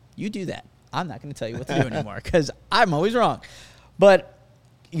 You do that. I'm not going to tell you what to do anymore because I'm always wrong. But,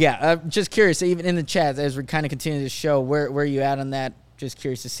 yeah, I'm just curious, even in the chat, as we kind of continue to show, where are you at on that? Just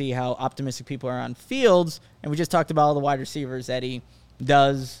curious to see how optimistic people are on Fields. And we just talked about all the wide receivers that he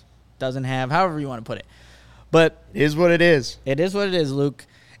doesn't have, however you want to put it. But it is what it is. It is what it is, Luke.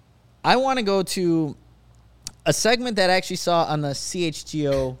 I want to go to a segment that I actually saw on the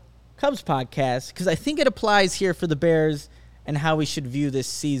CHGO Cubs podcast because I think it applies here for the Bears and how we should view this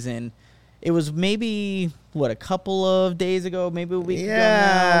season. It was maybe, a couple of days ago, maybe a week ago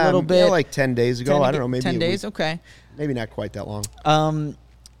now, a little bit. Yeah, like 10 days ago. I don't know, maybe 10 days, okay. Maybe not quite that long. I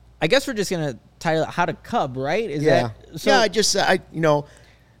guess we're just going to title it How to Cub, right? The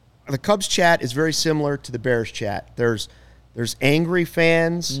Cubs chat is very similar to the Bears chat. There's angry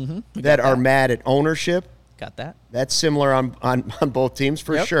fans that are mad at ownership. Got that. That's similar on both teams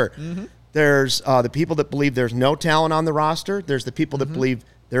for sure. There's the people that believe there's no talent on the roster. There's the people that believe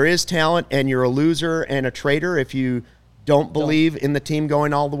there is talent and you're a loser and a traitor if you don't believe in the team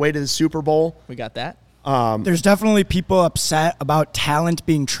going all the way to the Super Bowl. We got that. There's definitely people upset about talent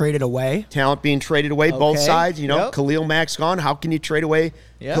being traded away. Both sides. Khalil Mack's gone. How can you trade away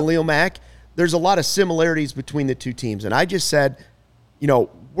Khalil Mack? There's a lot of similarities between the two teams. And I just said,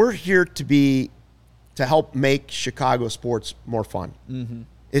 we're here to help make Chicago sports more fun.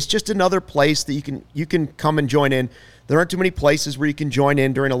 It's just another place that you can come and join in. There aren't too many places where you can join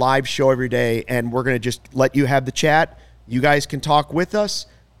in during a live show every day, and we're going to just let you have the chat. You guys can talk with us.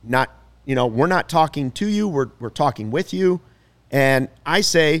 We're not talking to you. We're talking with you. And I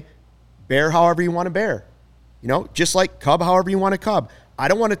say, bear however you want to bear. Just like Cub however you want to Cub. I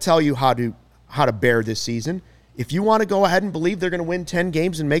don't want to tell you how to bear this season. If you want to go ahead and believe they're going to win 10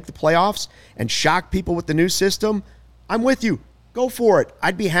 games and make the playoffs and shock people with the new system, I'm with you. Go for it.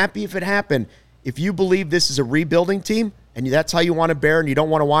 I'd be happy if it happened. If you believe this is a rebuilding team, and that's how you want to bear and you don't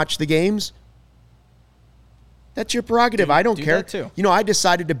want to watch the games, that's your prerogative. I don't care. That too. You know, I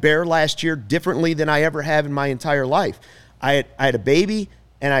decided to bear last year differently than I ever have in my entire life. I had a baby,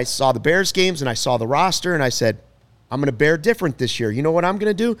 and I saw the Bears games, and I saw the roster, and I said, I'm going to bear different this year. You know what I'm going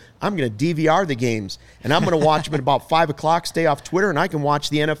to do? I'm going to DVR the games, and I'm going to watch them at about 5 o'clock, stay off Twitter, and I can watch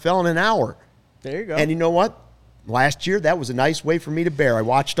the NFL in an hour. There you go. And you know what? Last year, that was a nice way for me to bear. I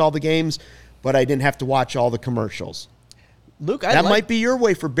watched all the games, but I didn't have to watch all the commercials. Luke, that might be your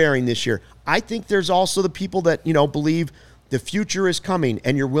way for bearing this year. I think there's also the people that, believe the future is coming,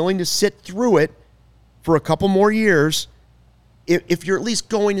 and you're willing to sit through it for a couple more years if you're at least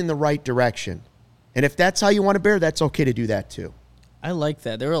going in the right direction. And if that's how you want to bear, that's okay to do that too. I like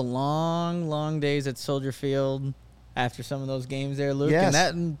that. There were long, long days at Soldier Field after some of those games there, Luke. Yes.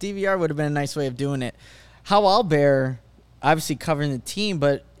 And that DVR would have been a nice way of doing it. How I'll bear, obviously covering the team,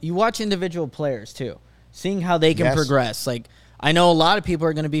 but you watch individual players too, seeing how they can progress. Like, I know a lot of people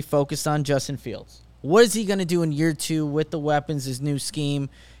are going to be focused on Justin Fields. What is he going to do in year 2 with the weapons, his new scheme?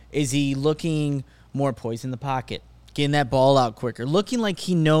 Is he looking more poised in the pocket, getting that ball out quicker, looking like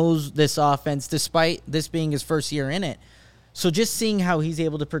he knows this offense despite this being his first year in it? So just seeing how he's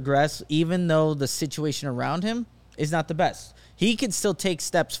able to progress, even though the situation around him is not the best. He can still take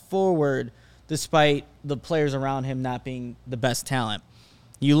steps forward despite the players around him not being the best talent.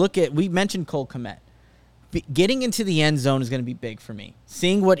 You look at, we mentioned Cole Kmet. Getting into the end zone is going to be big for me.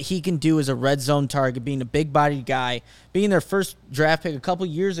 Seeing what he can do as a red zone target, being a big-bodied guy, being their first draft pick a couple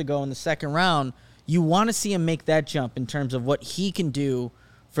years ago in the second round, you want to see him make that jump in terms of what he can do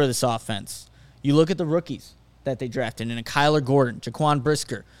for this offense. You look at the rookies that they drafted, and Kyler Gordon, Jaquan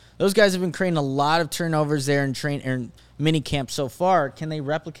Brisker. Those guys have been creating a lot of turnovers there in mini camp so far. Can they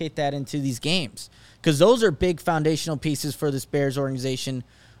replicate that into these games? Because those are big foundational pieces for this Bears organization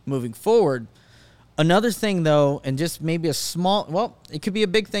moving forward. Another thing, though, and just maybe it could be a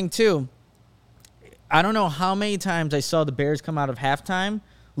big thing, too. I don't know how many times I saw the Bears come out of halftime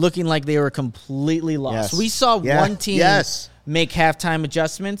looking like they were completely lost. Yes. We saw one team make halftime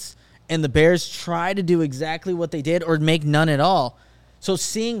adjustments, and the Bears try to do exactly what they did or make none at all. So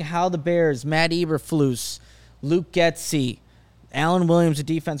seeing how the Bears, Matt Eberflus, Luke Getsy, Alan Williams, the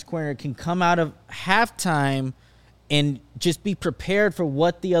defense coordinator, can come out of halftime and just be prepared for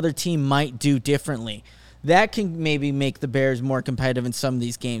what the other team might do differently. That can maybe make the Bears more competitive in some of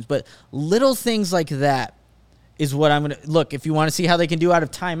these games. But little things like that is what I'm going to – look, if you want to see how they can do out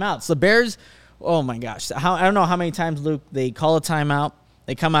of timeouts. The Bears, oh, my gosh. I don't know how many times, Luke, they call a timeout.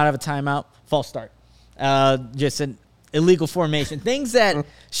 They come out of a timeout, false start. Just an illegal formation. Things that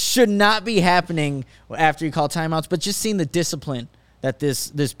should not be happening after you call timeouts, but just seeing the discipline that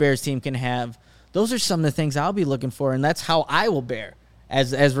this Bears team can have. Those are some of the things I'll be looking for, and that's how I will bear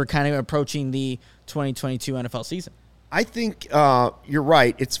as we're kind of approaching the 2022 NFL season. I think you're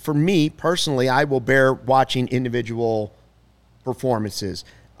right. It's for me personally, I will bear watching individual performances.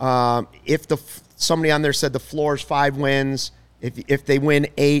 If somebody on there said the floor is 5 wins, if they win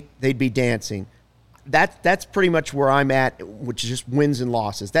 8, they'd be dancing. That's pretty much where I'm at, which is just wins and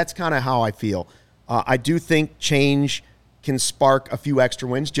losses. That's kind of how I feel. I do think change can spark a few extra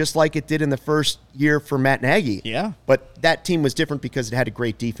wins, just like it did in the first year for Matt Nagy. Yeah. But that team was different because it had a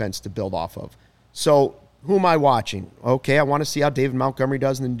great defense to build off of. So who am I watching? Okay, I want to see how David Montgomery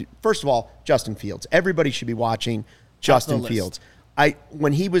does. And then, first of all, Justin Fields. Everybody should be watching Justin Fields.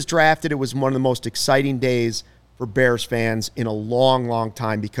 When he was drafted, it was one of the most exciting days for Bears fans in a long, long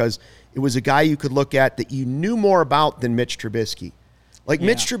time because it was a guy you could look at that you knew more about than Mitch Trubisky.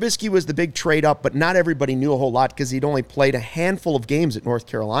 Mitch Trubisky was the big trade up, but not everybody knew a whole lot because he'd only played a handful of games at North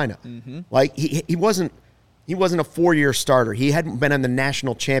Carolina. Mm-hmm. He wasn't a 4-year starter. He hadn't been on the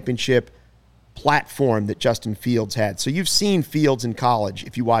national championship platform that Justin Fields had. So you've seen Fields in college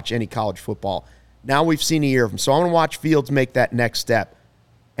if you watch any college football. Now we've seen a year of him. So I want to watch Fields make that next step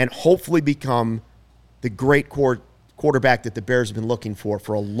and hopefully become the great quarterback that the Bears have been looking for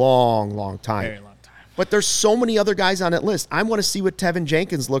a long, long time. Very long time. But there's so many other guys on that list. I want to see what Tevin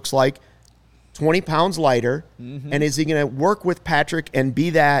Jenkins looks like, 20 pounds lighter, and is he going to work with Patrick and be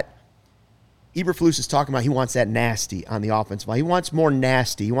that – Eberflus is talking about he wants that nasty on the offensive line. He wants more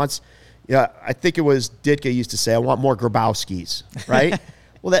nasty. He wants I think it was Ditka used to say, I want more Grabowskis, right?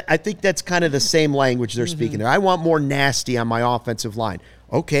 Well, I think that's kind of the same language they're speaking there. I want more nasty on my offensive line.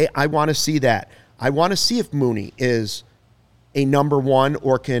 Okay, I want to see that. I want to see if Mooney is a number 1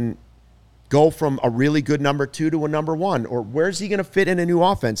 or can – go from a really good number 2 to a number 1, or where's he going to fit in a new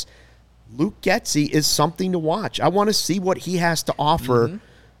offense? Luke Getsy is something to watch. I want to see what he has to offer. Mm-hmm.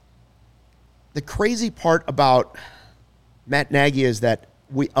 The crazy part about Matt Nagy is that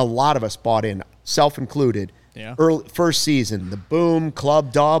a lot of us bought in, self included, First season, the boom,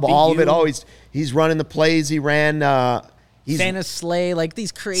 club dub, all of it. Oh, he's running the plays. He ran. Santa's sleigh, like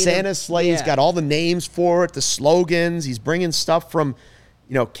these creative. Santa's sleigh. He's got all the names for it, the slogans. He's bringing stuff from,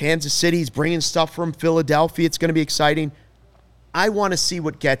 Kansas City. He's bringing stuff from Philadelphia. It's going to be exciting. I want to see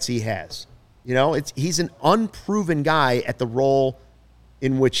what Getsy has. He's an unproven guy at the role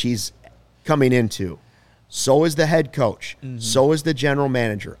in which he's coming into. So is the head coach. Mm-hmm. So is the general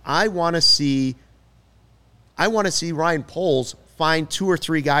manager. I want to see Ryan Poles find 2 or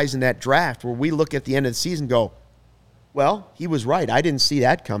 3 guys in that draft where we look at the end of the season and go, well, he was right. I didn't see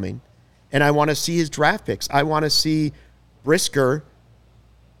that coming. And I want to see his draft picks. I want to see Brisker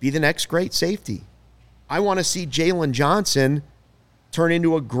be the next great safety. I want to see Jalen Johnson turn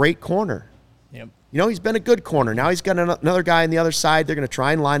into a great corner. Yep. He's been a good corner. Now he's got another guy on the other side. They're going to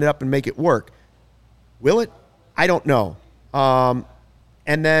try and line it up and make it work. Will it? I don't know. And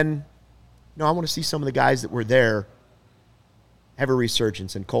then, I want to see some of the guys that were there have a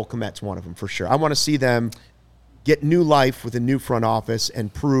resurgence, and Cole Kmet's one of them for sure. I want to see them get new life with a new front office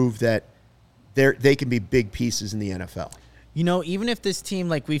and prove that they can be big pieces in the NFL. Even if this team,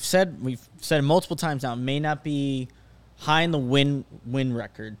 like we've said it multiple times now, may not be high in the win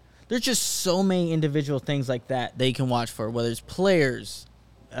record, there's just so many individual things like that they can watch for, whether it's players,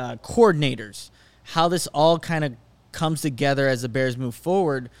 coordinators, how this all kind of comes together as the Bears move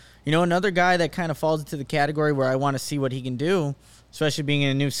forward. Another guy that kind of falls into the category where I want to see what he can do, especially being in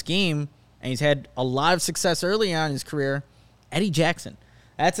a new scheme, and he's had a lot of success early on in his career, Eddie Jackson.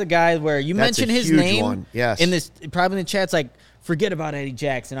 That's a guy where you mention his name one. Yes. in this, probably in the chat's like, forget about Eddie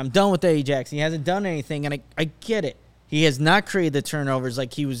Jackson. I'm done with Eddie Jackson. He hasn't done anything, and I get it. He has not created the turnovers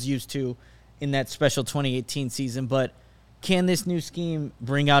like he was used to in that special 2018 season, but can this new scheme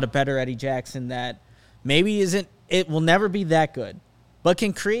bring out a better Eddie Jackson that maybe it will never be that good, but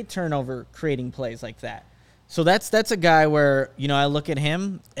can create turnover creating plays like that? So that's a guy where, I look at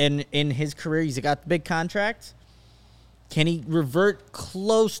him, and in his career, he's got the big contract. Can he revert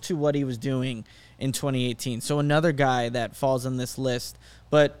close to what he was doing in 2018? So another guy that falls on this list.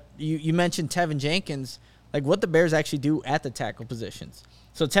 But you mentioned Tevin Jenkins, like what the Bears actually do at the tackle positions.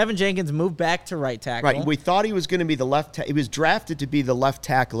 So Tevin Jenkins moved back to right tackle. Right. We thought he was going to be the left he was drafted to be the left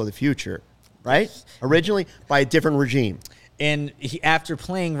tackle of the future, right? Originally by a different regime. And after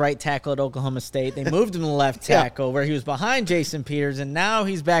playing right tackle at Oklahoma State, they moved him to left tackle where he was behind Jason Peters, and now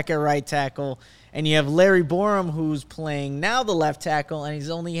he's back at right tackle. And you have Larry Borum, who's playing now the left tackle, and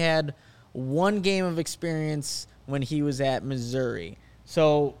he's only had 1 game of experience when he was at Missouri.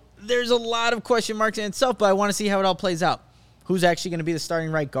 So there's a lot of question marks in itself, but I want to see how it all plays out. Who's actually going to be the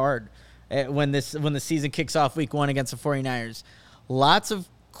starting right guard when the season kicks off week 1 against the 49ers? Lots of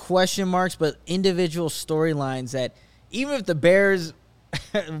question marks, but individual storylines that even if the Bears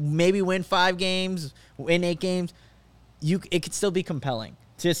maybe win 5 games, win 8 games, it could still be compelling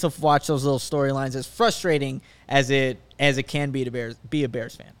just to watch those little storylines, as frustrating as it can be to be a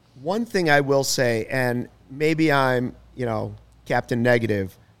Bears fan. One thing I will say, and maybe I'm, Captain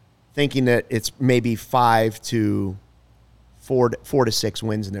Negative, thinking that it's maybe 5 to 4 to 6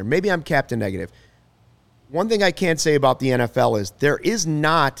 wins in there. Maybe I'm Captain Negative. One thing I can't say about the NFL is there is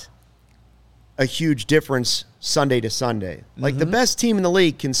not a huge difference Sunday to Sunday. Like the best team in the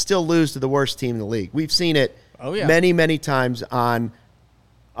league can still lose to the worst team in the league. We've seen it many, many times on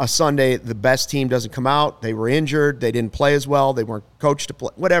a Sunday. The best team doesn't come out. They were injured. They didn't play as well. They weren't coached to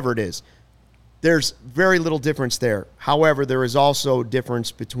play. Whatever it is. There's very little difference there. However, there is also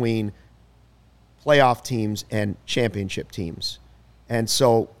difference between playoff teams and championship teams. And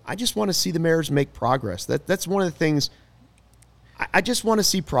so I just want to see the Bears make progress. That's one of the things. I just want to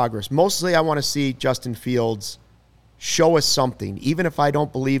see progress. Mostly I want to see Justin Fields show us something, even if I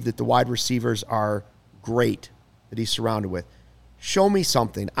don't believe that the wide receivers are great that he's surrounded with. Show me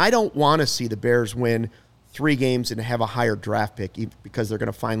something. I don't want to see the Bears win 3 games and have a higher draft pick because they're going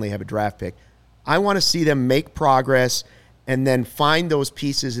to finally have a draft pick. I want to see them make progress and then find those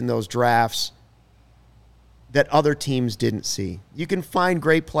pieces in those drafts that other teams didn't see. You can find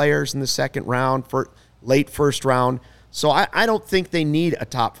great players in the second round, for late first round. So I don't think they need a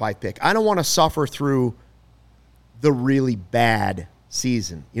top 5 pick. I don't want to suffer through the really bad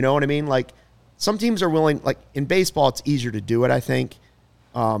season. You know what I mean? Like, some teams are willing, like in baseball, it's easier to do it, I think.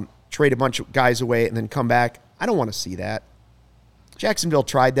 Trade a bunch of guys away and then come back. I don't want to see that. Jacksonville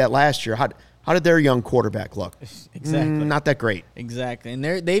tried that last year. How did their young quarterback look? Exactly. Not that great. Exactly. And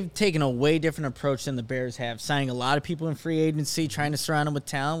they've taken a way different approach than the Bears have, signing a lot of people in free agency, trying to surround them with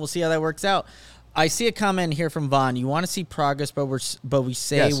talent. We'll see how that works out. I see a comment here from Vaughn. You want to see progress, but we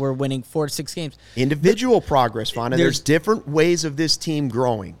say we're winning 4 to 6 games. Individual progress, Vaughn, and there's different ways of this team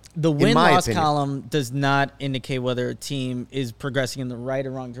growing. The win-loss column does not indicate whether a team is progressing in the right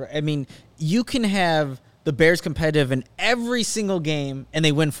or wrong direction. I mean, you can have the Bears competitive in every single game, and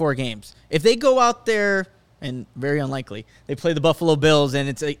they win 4 games. If they go out there, and very unlikely, they play the Buffalo Bills, and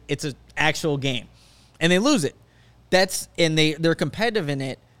it's an actual game, and they lose it. They're competitive in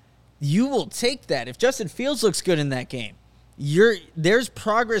it. You will take that. If Justin Fields looks good in that game, there's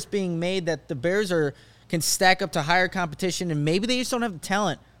progress being made that the Bears can stack up to higher competition, and maybe they just don't have the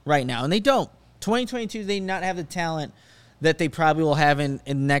talent right now, and they don't. 2022, they not have the talent that they probably will have in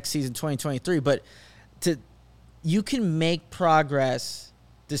next season, 2023. But you can make progress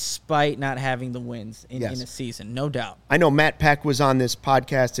despite not having the wins in a season, no doubt. I know Matt Peck was on this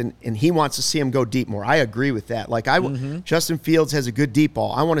podcast, and he wants to see him go deep more. I agree with that. Like Justin Fields has a good deep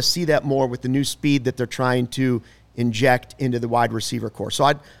ball. I want to see that more with the new speed that they're trying to inject into the wide receiver core.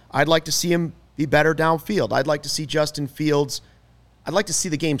 So I'd like to see him be better downfield. I'd like to see Justin Fields. I'd like to see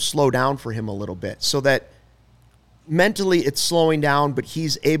the game slow down for him a little bit so that mentally it's slowing down, but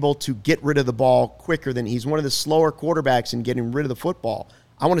he's able to get rid of the ball quicker than he's one of the slower quarterbacks in getting rid of the football.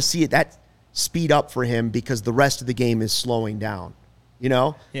 I want to see that speed up for him because the rest of the game is slowing down. You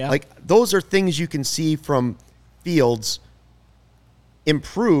know? Yeah. Like, those are things you can see from Fields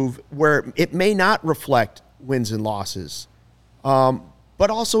improve where it may not reflect wins and losses. But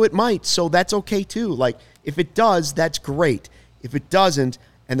also it might, so that's okay too. Like, if it does, that's great. If it doesn't,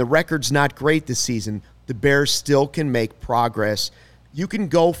 and the record's not great this season, the Bears still can make progress. You can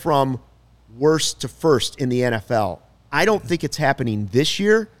go from worst to first in the NFL. I don't think it's happening this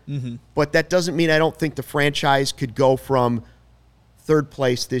year, but that doesn't mean I don't think the franchise could go from third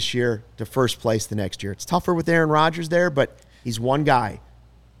place this year to first place the next year. It's tougher with Aaron Rodgers there, but he's one guy.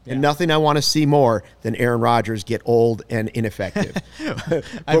 Yeah. And nothing I want to see more than Aaron Rodgers get old and ineffective.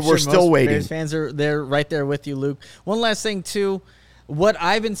 But we're still waiting. Bears fans they're right there with you, Luke. One last thing, too. What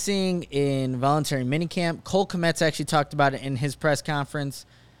I've been seeing in voluntary minicamp, Cole Kmet's actually talked about it in his press conference,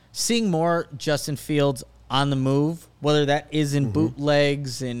 seeing more Justin Fields on the move, whether that is in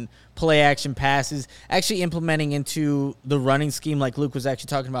bootlegs and play action passes, actually implementing into the running scheme like Luke was actually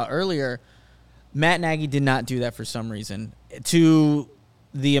talking about earlier. Matt Nagy did not do that for some reason to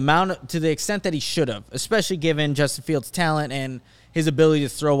the extent that he should have, especially given Justin Fields' talent and his ability to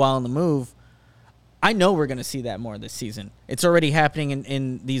throw while on the move. I know we're going to see that more this season. It's already happening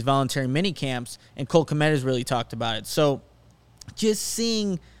in these voluntary mini camps, and Cole Kmet has really talked about it. So just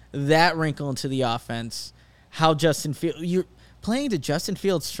seeing that wrinkle into the offense, how Justin Fields, you're playing to Justin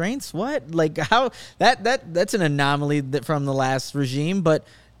Fields' strengths? What? Like, how that's an anomaly from the last regime, but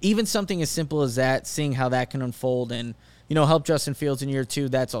even something as simple as that, seeing how that can unfold and, help Justin Fields in year 2,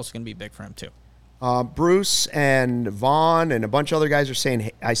 that's also going to be big for him too. Bruce and Vaughn and a bunch of other guys are saying,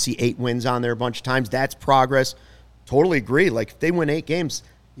 hey, I see 8 wins on there a bunch of times. That's progress. Totally agree. Like, if they win 8 games,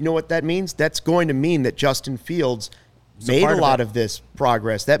 you know what that means? That's going to mean that Justin Fields made a lot of this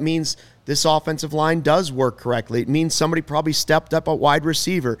progress. That means this offensive line does work correctly. It means somebody probably stepped up at wide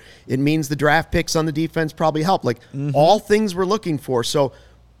receiver. It means the draft picks on the defense probably helped. Like, all things we're looking for. So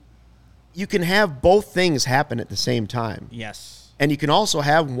you can have both things happen at the same time. Yes. And you can also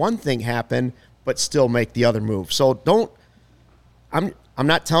have one thing happen but still make the other move. So I'm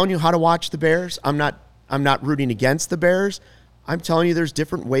not telling you how to watch the Bears. I'm not rooting against the Bears. I'm telling you there's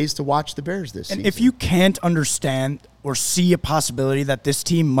different ways to watch the Bears this season. And if you can't understand or see a possibility that this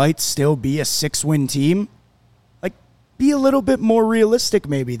team might still be a 6-win team, like, be a little bit more realistic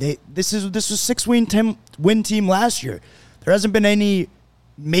maybe. This was a 6-win team last year. There hasn't been any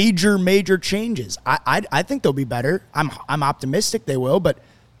major changes. I think they'll be better. I'm optimistic they will, but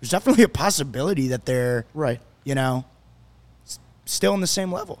there's definitely a possibility that they're still in the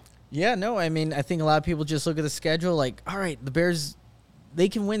same level. Yeah, no, I mean, I think a lot of people just look at the schedule like, all right, the Bears, they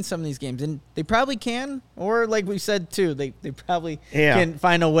can win some of these games, and they probably can, or like we said too, they probably can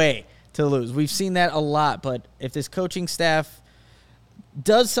find a way to lose. We've seen that a lot, but if this coaching staff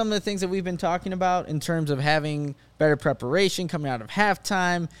does some of the things that we've been talking about in terms of having better preparation, coming out of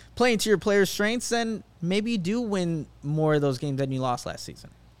halftime, playing to your players' strengths, then maybe you do win more of those games than you lost last season.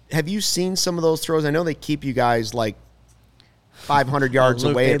 Have you seen some of those throws? I know they keep you guys like 500 yards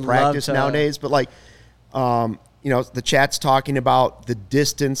Luke, away at practice nowadays, but the chat's talking about the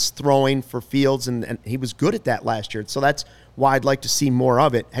distance throwing for Fields, and he was good at that last year. So that's why I'd like to see more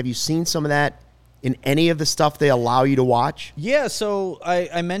of it. Have you seen some of that in any of the stuff they allow you to watch? Yeah, so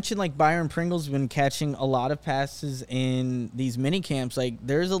I mentioned like Byron Pringle's been catching a lot of passes in these mini camps. Like,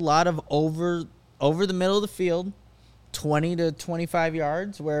 there's a lot of over the middle of the field, 20 to 25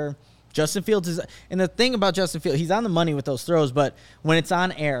 yards, where Justin Fields is, and the thing about Justin Fields, he's on the money with those throws, but when it's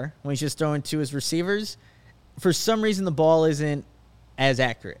on air, when he's just throwing to his receivers, for some reason the ball isn't as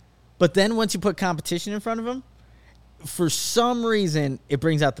accurate. But then once you put competition in front of him, for some reason it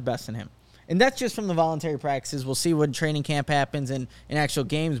brings out the best in him. And that's just from the voluntary practices. We'll see when training camp happens and in actual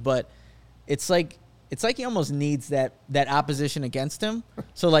games, but it's like he almost needs that opposition against him.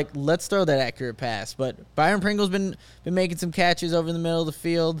 So, like, let's throw that accurate pass. But Byron Pringle's been making some catches over in the middle of the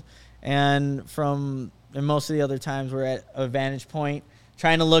field, and most of the other times we're at a vantage point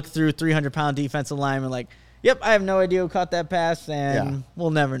trying to look through 300-pound defensive linemen like, yep, I have no idea who caught that pass, and we'll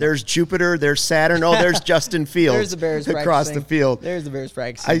never know. There's Jupiter, there's Saturn. Oh, there's Justin Fields. There's the Bears across the field. There's the Bears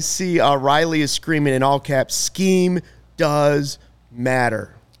practicing. I see Riley is screaming in all caps, scheme does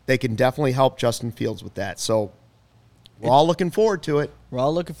matter. They can definitely help Justin Fields with that. So we're all looking forward to it. We're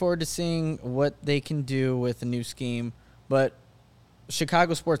all looking forward to seeing what they can do with the new scheme. But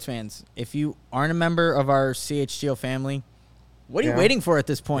Chicago sports fans, if you aren't a member of our CHGO family, what are you waiting for at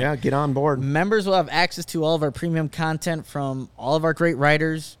this point? Yeah, get on board. Members will have access to all of our premium content from all of our great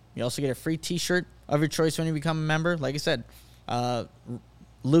writers. You also get a free T-shirt of your choice when you become a member. Like I said,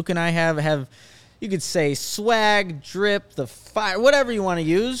 Luke and I have you could say swag, drip, the fire, whatever you want to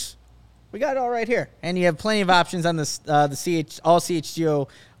use. We got it all right here. And you have plenty of options on the All CHGO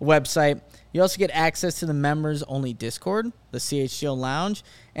website. You also get access to the members-only Discord, the CHGO Lounge.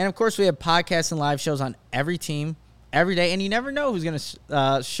 And, of course, we have podcasts and live shows on every team, every day. And you never know who's going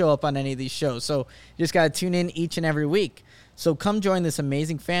to show up on any of these shows. So you just got to tune in each and every week. So come join this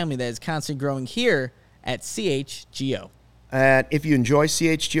amazing family that is constantly growing here at CHGO. And if you enjoy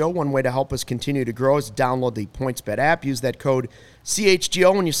CHGO, one way to help us continue to grow is download the PointsBet app. Use that code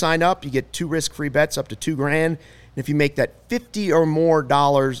CHGO when you sign up. You get 2 risk-free bets up to $2,000. And if you make that $50 or more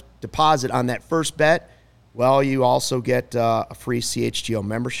deposit on that first bet, well, you also get a free CHGO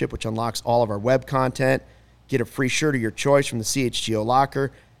membership, which unlocks all of our web content. Get a free shirt of your choice from the CHGO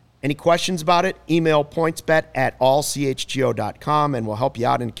locker. Any questions about it? Email pointsbet@allchgo.com, and we'll help you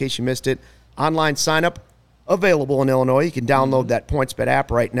out. In case you missed it, online sign-up available in Illinois. You can download that PointsBet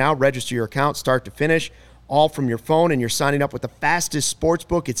app right now. Register your account start to finish, all from your phone, and you're signing up with the fastest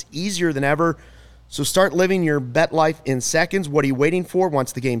sportsbook. It's easier than ever. So start living your bet life in seconds. What are you waiting for?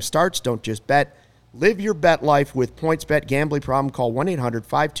 Once the game starts, don't just bet. Live your bet life with PointsBet. Gambling problem? Call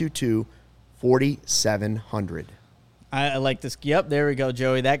 1-800-522-4700. I like this. Yep, there we go,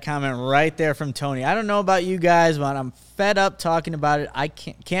 Joey. That comment right there from Tony. I don't know about you guys, but I'm fed up talking about it. I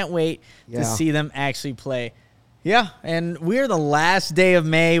can't wait to see them actually play. Yeah, and we're the last day of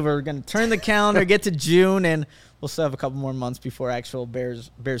May. We're going to turn the calendar, get to June, and we'll still have a couple more months before actual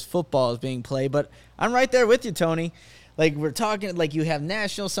Bears football is being played. But I'm right there with you, Tony. Like, we're talking, like, you have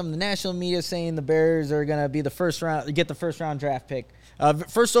some of the national media saying the Bears are going to be the first round draft pick,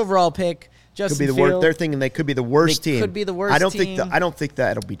 first overall pick. Justin could be the They're thinking they could be the worst team. Could be the worst team. I don't think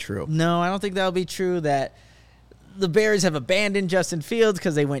that'll be true. No, I don't think that'll be true. That the Bears have abandoned Justin Fields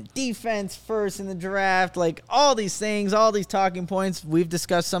because they went defense first in the draft. Like, all these things, all these talking points. We've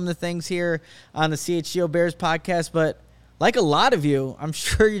discussed some of the things here on the CHGO Bears podcast, but like a lot of you, I'm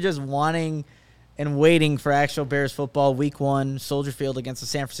sure you're just wanting and waiting for actual Bears football. Week 1, Soldier Field against the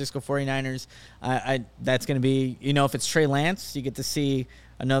San Francisco 49ers. That's going to be, if it's Trey Lance, you get to see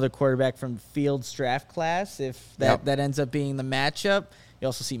another quarterback from Fields' draft class, if that ends up being the matchup. You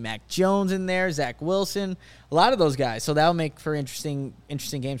also see Mac Jones in there, Zach Wilson, a lot of those guys. So that'll make for interesting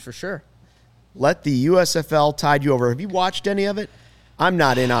games for sure. Let the USFL tide you over. Have you watched any of it? I'm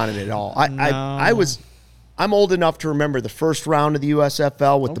not in on it at all. I'm old enough to remember the first round of the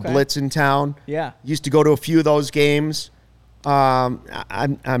USFL with the Blitz in town. Yeah. Used to go to a few of those games. I'm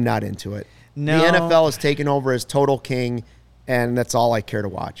not into it. No. The NFL has taken over as total king, and that's all I care to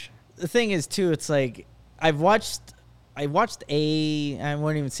watch. The thing is, too, it's like I watched I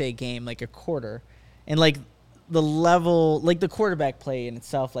won't even say a game, like a quarter, and like the level, like the quarterback play in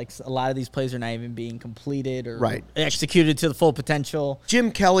itself, like a lot of these plays are not even being completed or executed to the full potential.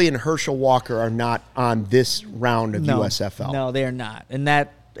 Jim Kelly and Herschel Walker are not on this round of USFL. No, they are not, and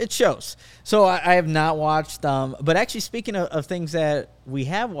that it shows. So I have not watched. But actually, speaking of things that we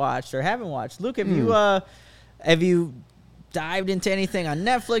have watched or haven't watched, Luke, have you dived into anything on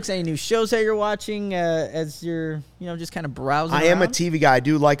Netflix? Any new shows that you're watching as you're just kind of browsing around? I am a TV guy. I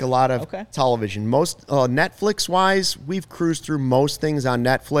do like a lot of television. Most Netflix-wise, we've cruised through most things on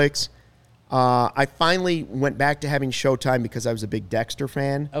Netflix. I finally went back to having Showtime because I was a big Dexter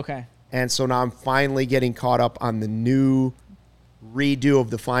fan. Okay. And so now I'm finally getting caught up on the new redo of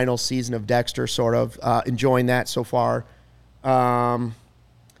the final season of Dexter, sort of enjoying that so far.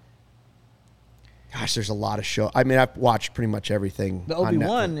 Gosh, there's a lot of shows. I mean, I've watched pretty much everything. The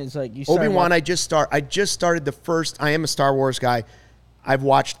Obi-Wan is like you started Obi-Wan, I just started the first. I am a Star Wars guy. I've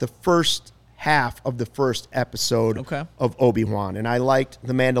watched the first half of the first episode of Obi-Wan, and I liked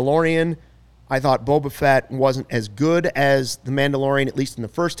The Mandalorian. I thought Boba Fett wasn't as good as The Mandalorian, at least in the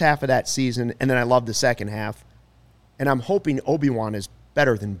first half of that season, and then I loved the second half. And I'm hoping Obi-Wan is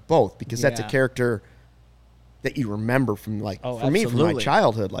better than both, because that's a character that you remember from, like, for me, from my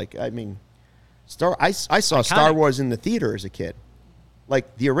childhood. Like, I mean, I saw Star Wars in the theater as a kid,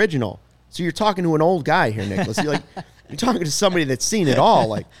 like the original. So you're talking to an old guy here, Nicholas. You're talking to somebody that's seen it all,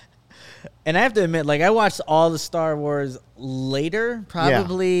 like. And I have to admit, like, I watched all the Star Wars later,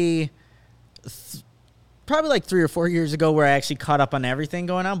 probably like 3 or 4 years ago, where I actually caught up on everything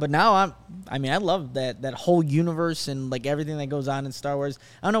going on. But now I love that whole universe and, like, everything that goes on in Star Wars.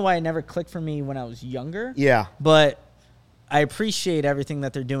 I don't know why it never clicked for me when I was younger. Yeah. But I appreciate everything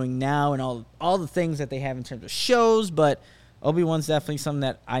that they're doing now and all the things that they have in terms of shows. But Obi-Wan's definitely something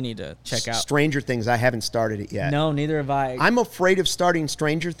that I need to check out. Stranger Things, I haven't started it yet. No, neither have I. I'm afraid of starting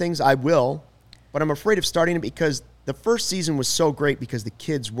Stranger Things. I will, but I'm afraid of starting it because the first season was so great because the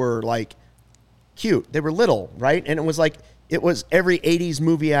kids were, like, cute. They were little, right? And it was every 80s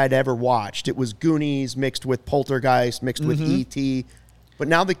movie I'd ever watched. It was Goonies mixed with Poltergeist, mixed with E.T. But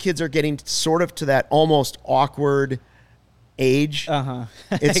now the kids are getting sort of to that almost awkward age.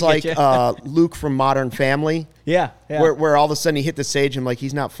 It's like Luke from Modern Family. Yeah. Where all of a sudden he hit the stage and, like,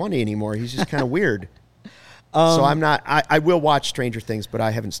 he's not funny anymore. He's just kind of weird. So I'm not. I will watch Stranger Things, but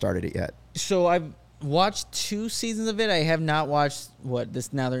I haven't started it yet. So I've watched 2 seasons of it. I have not watched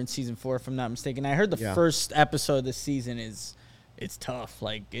now they're in season 4, if I'm not mistaken. I heard the first episode this season it's tough.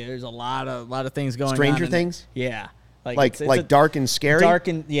 Like, there's a lot of things going on. Stranger Things? Yeah. Like dark and scary? Dark.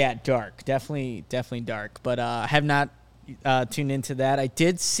 Definitely dark. But I have not tuned into that. I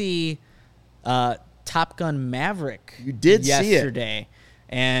did see Top Gun Maverick. You did yesterday,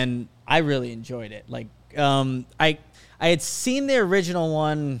 and I really enjoyed it. Like, I had seen the original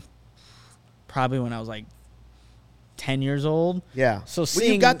one probably when I was like 10 years old. Yeah. So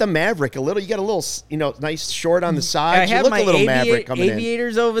you got the Maverick you got a little, nice short on the side. I have you look my a little Maverick coming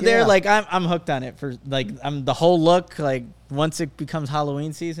aviators over there. Like, I'm hooked on it for, like, I'm the whole look. Like, once it becomes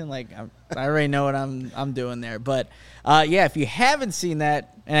Halloween season, like, I already know what I'm doing there. But if you haven't seen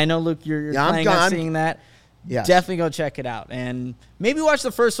that, and I know, Luke, you're planning on seeing that, definitely go check it out. And maybe watch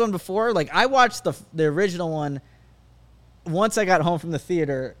the first one before. Like, I watched the original one once I got home from the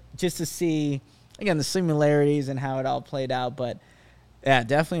theater just to see, again, the similarities and how it all played out. But, yeah,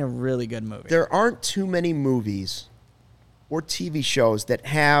 definitely a really good movie. There aren't too many movies or TV shows that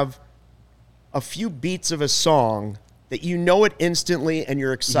have a few beats of a song that you know it instantly and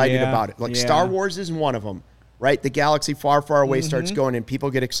you're excited about it. Like, Star Wars is one of them, right? The galaxy far, far away starts going and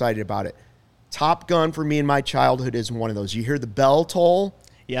people get excited about it. Top Gun, for me in my childhood, is one of those. You hear the bell toll.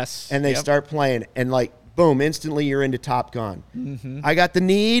 Yes. And they start playing. And, like, boom, instantly you're into Top Gun. I got the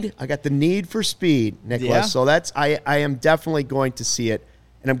need for speed, Nicholas. Yeah. So I am definitely going to see it.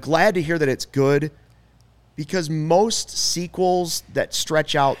 And I'm glad to hear that it's good, because most sequels that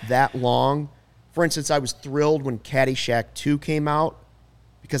stretch out that long, for instance, I was thrilled when Caddyshack 2 came out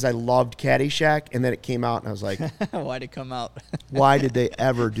because I loved Caddyshack, and then it came out and I was like, why'd it come out? Why did they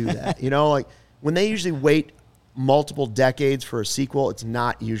ever do that? Like, when they usually wait multiple decades for a sequel, it's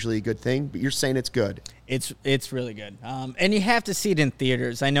not usually a good thing, but you're saying it's good. It's really good. And you have to see it in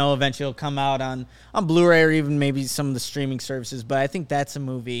theaters. I know eventually it'll come out on Blu-ray or even maybe some of the streaming services, but I think that's a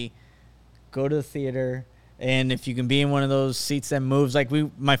movie. Go to the theater, and if you can be in one of those seats that moves, like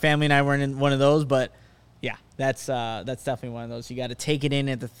my family and I weren't in one of those, but yeah, that's definitely one of those. You got to take it in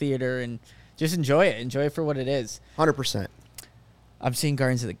at the theater and just enjoy it. Enjoy it for what it is. 100%. I'm seeing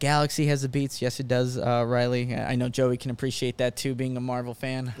Guardians of the Galaxy has the beats. Yes, it does, Riley. I know Joey can appreciate that too, being a Marvel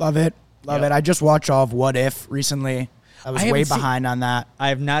fan. Love it. Love it. I just watched all of What If recently. I was way behind on that. I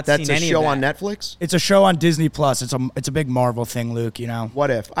have not seen any of that. That's a show on Netflix? It's a show on Disney Plus. It's a big Marvel thing, Luke,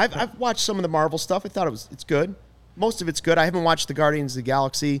 What If? I've watched some of the Marvel stuff. I thought it's good. Most of it's good. I haven't watched the Guardians of the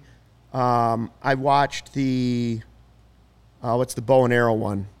Galaxy. I watched the what's the bow and arrow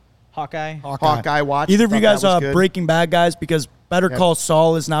one? Hawkeye watched. Either of you guys are Breaking Bad guys, because Better Call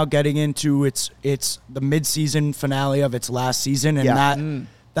Saul is now getting into it's the mid-season finale of its last season, and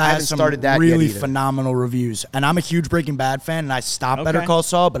that has some really phenomenal reviews. And I'm a huge Breaking Bad fan, and I stopped Better Call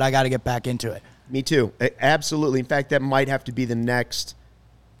Saul, but I got to get back into it. Me too. Absolutely. In fact, that might have to be the next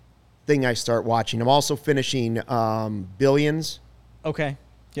thing I start watching. I'm also finishing Billions. Okay.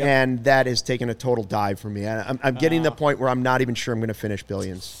 Yep. And that is taking a total dive for me. I'm getting to the point where I'm not even sure I'm going to finish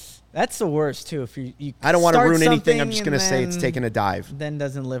Billions. That's the worst, too. If you I don't want to start ruin anything. something I'm just going to say it's taking a dive. Then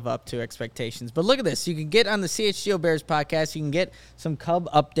doesn't live up to expectations. But look at this. You can get on the CHGO Bears podcast. You can get some Cub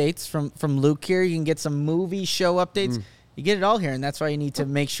updates from Luke here. You can get some movie show updates. You get it all here, and that's why you need to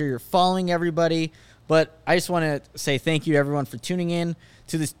make sure you're following everybody. But I just want to say thank you to everyone for tuning in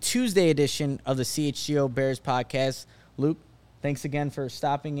to this Tuesday edition of the CHGO Bears podcast. Luke, thanks again for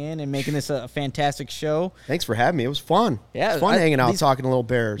stopping in and making this a fantastic show. Thanks for having me. It was fun. Yeah, it was fun hanging out, talking a little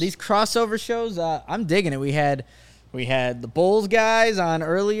Bears. These crossover shows, I'm digging it. We had the Bulls guys on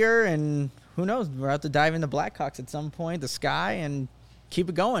earlier, and who knows? We're out to dive into Blackhawks at some point, the Sky, and keep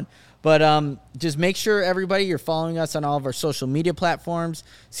it going. But just make sure, everybody, you're following us on all of our social media platforms,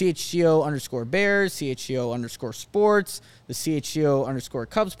 CHGO_Bears, CHGO_Sports, the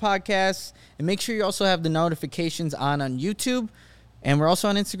CHGO_Cubs podcast. And make sure you also have the notifications on YouTube. And we're also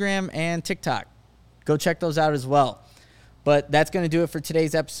on Instagram and TikTok. Go check those out as well. But that's going to do it for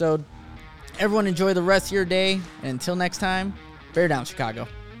today's episode. Everyone enjoy the rest of your day. And until next time, Bear down, Chicago.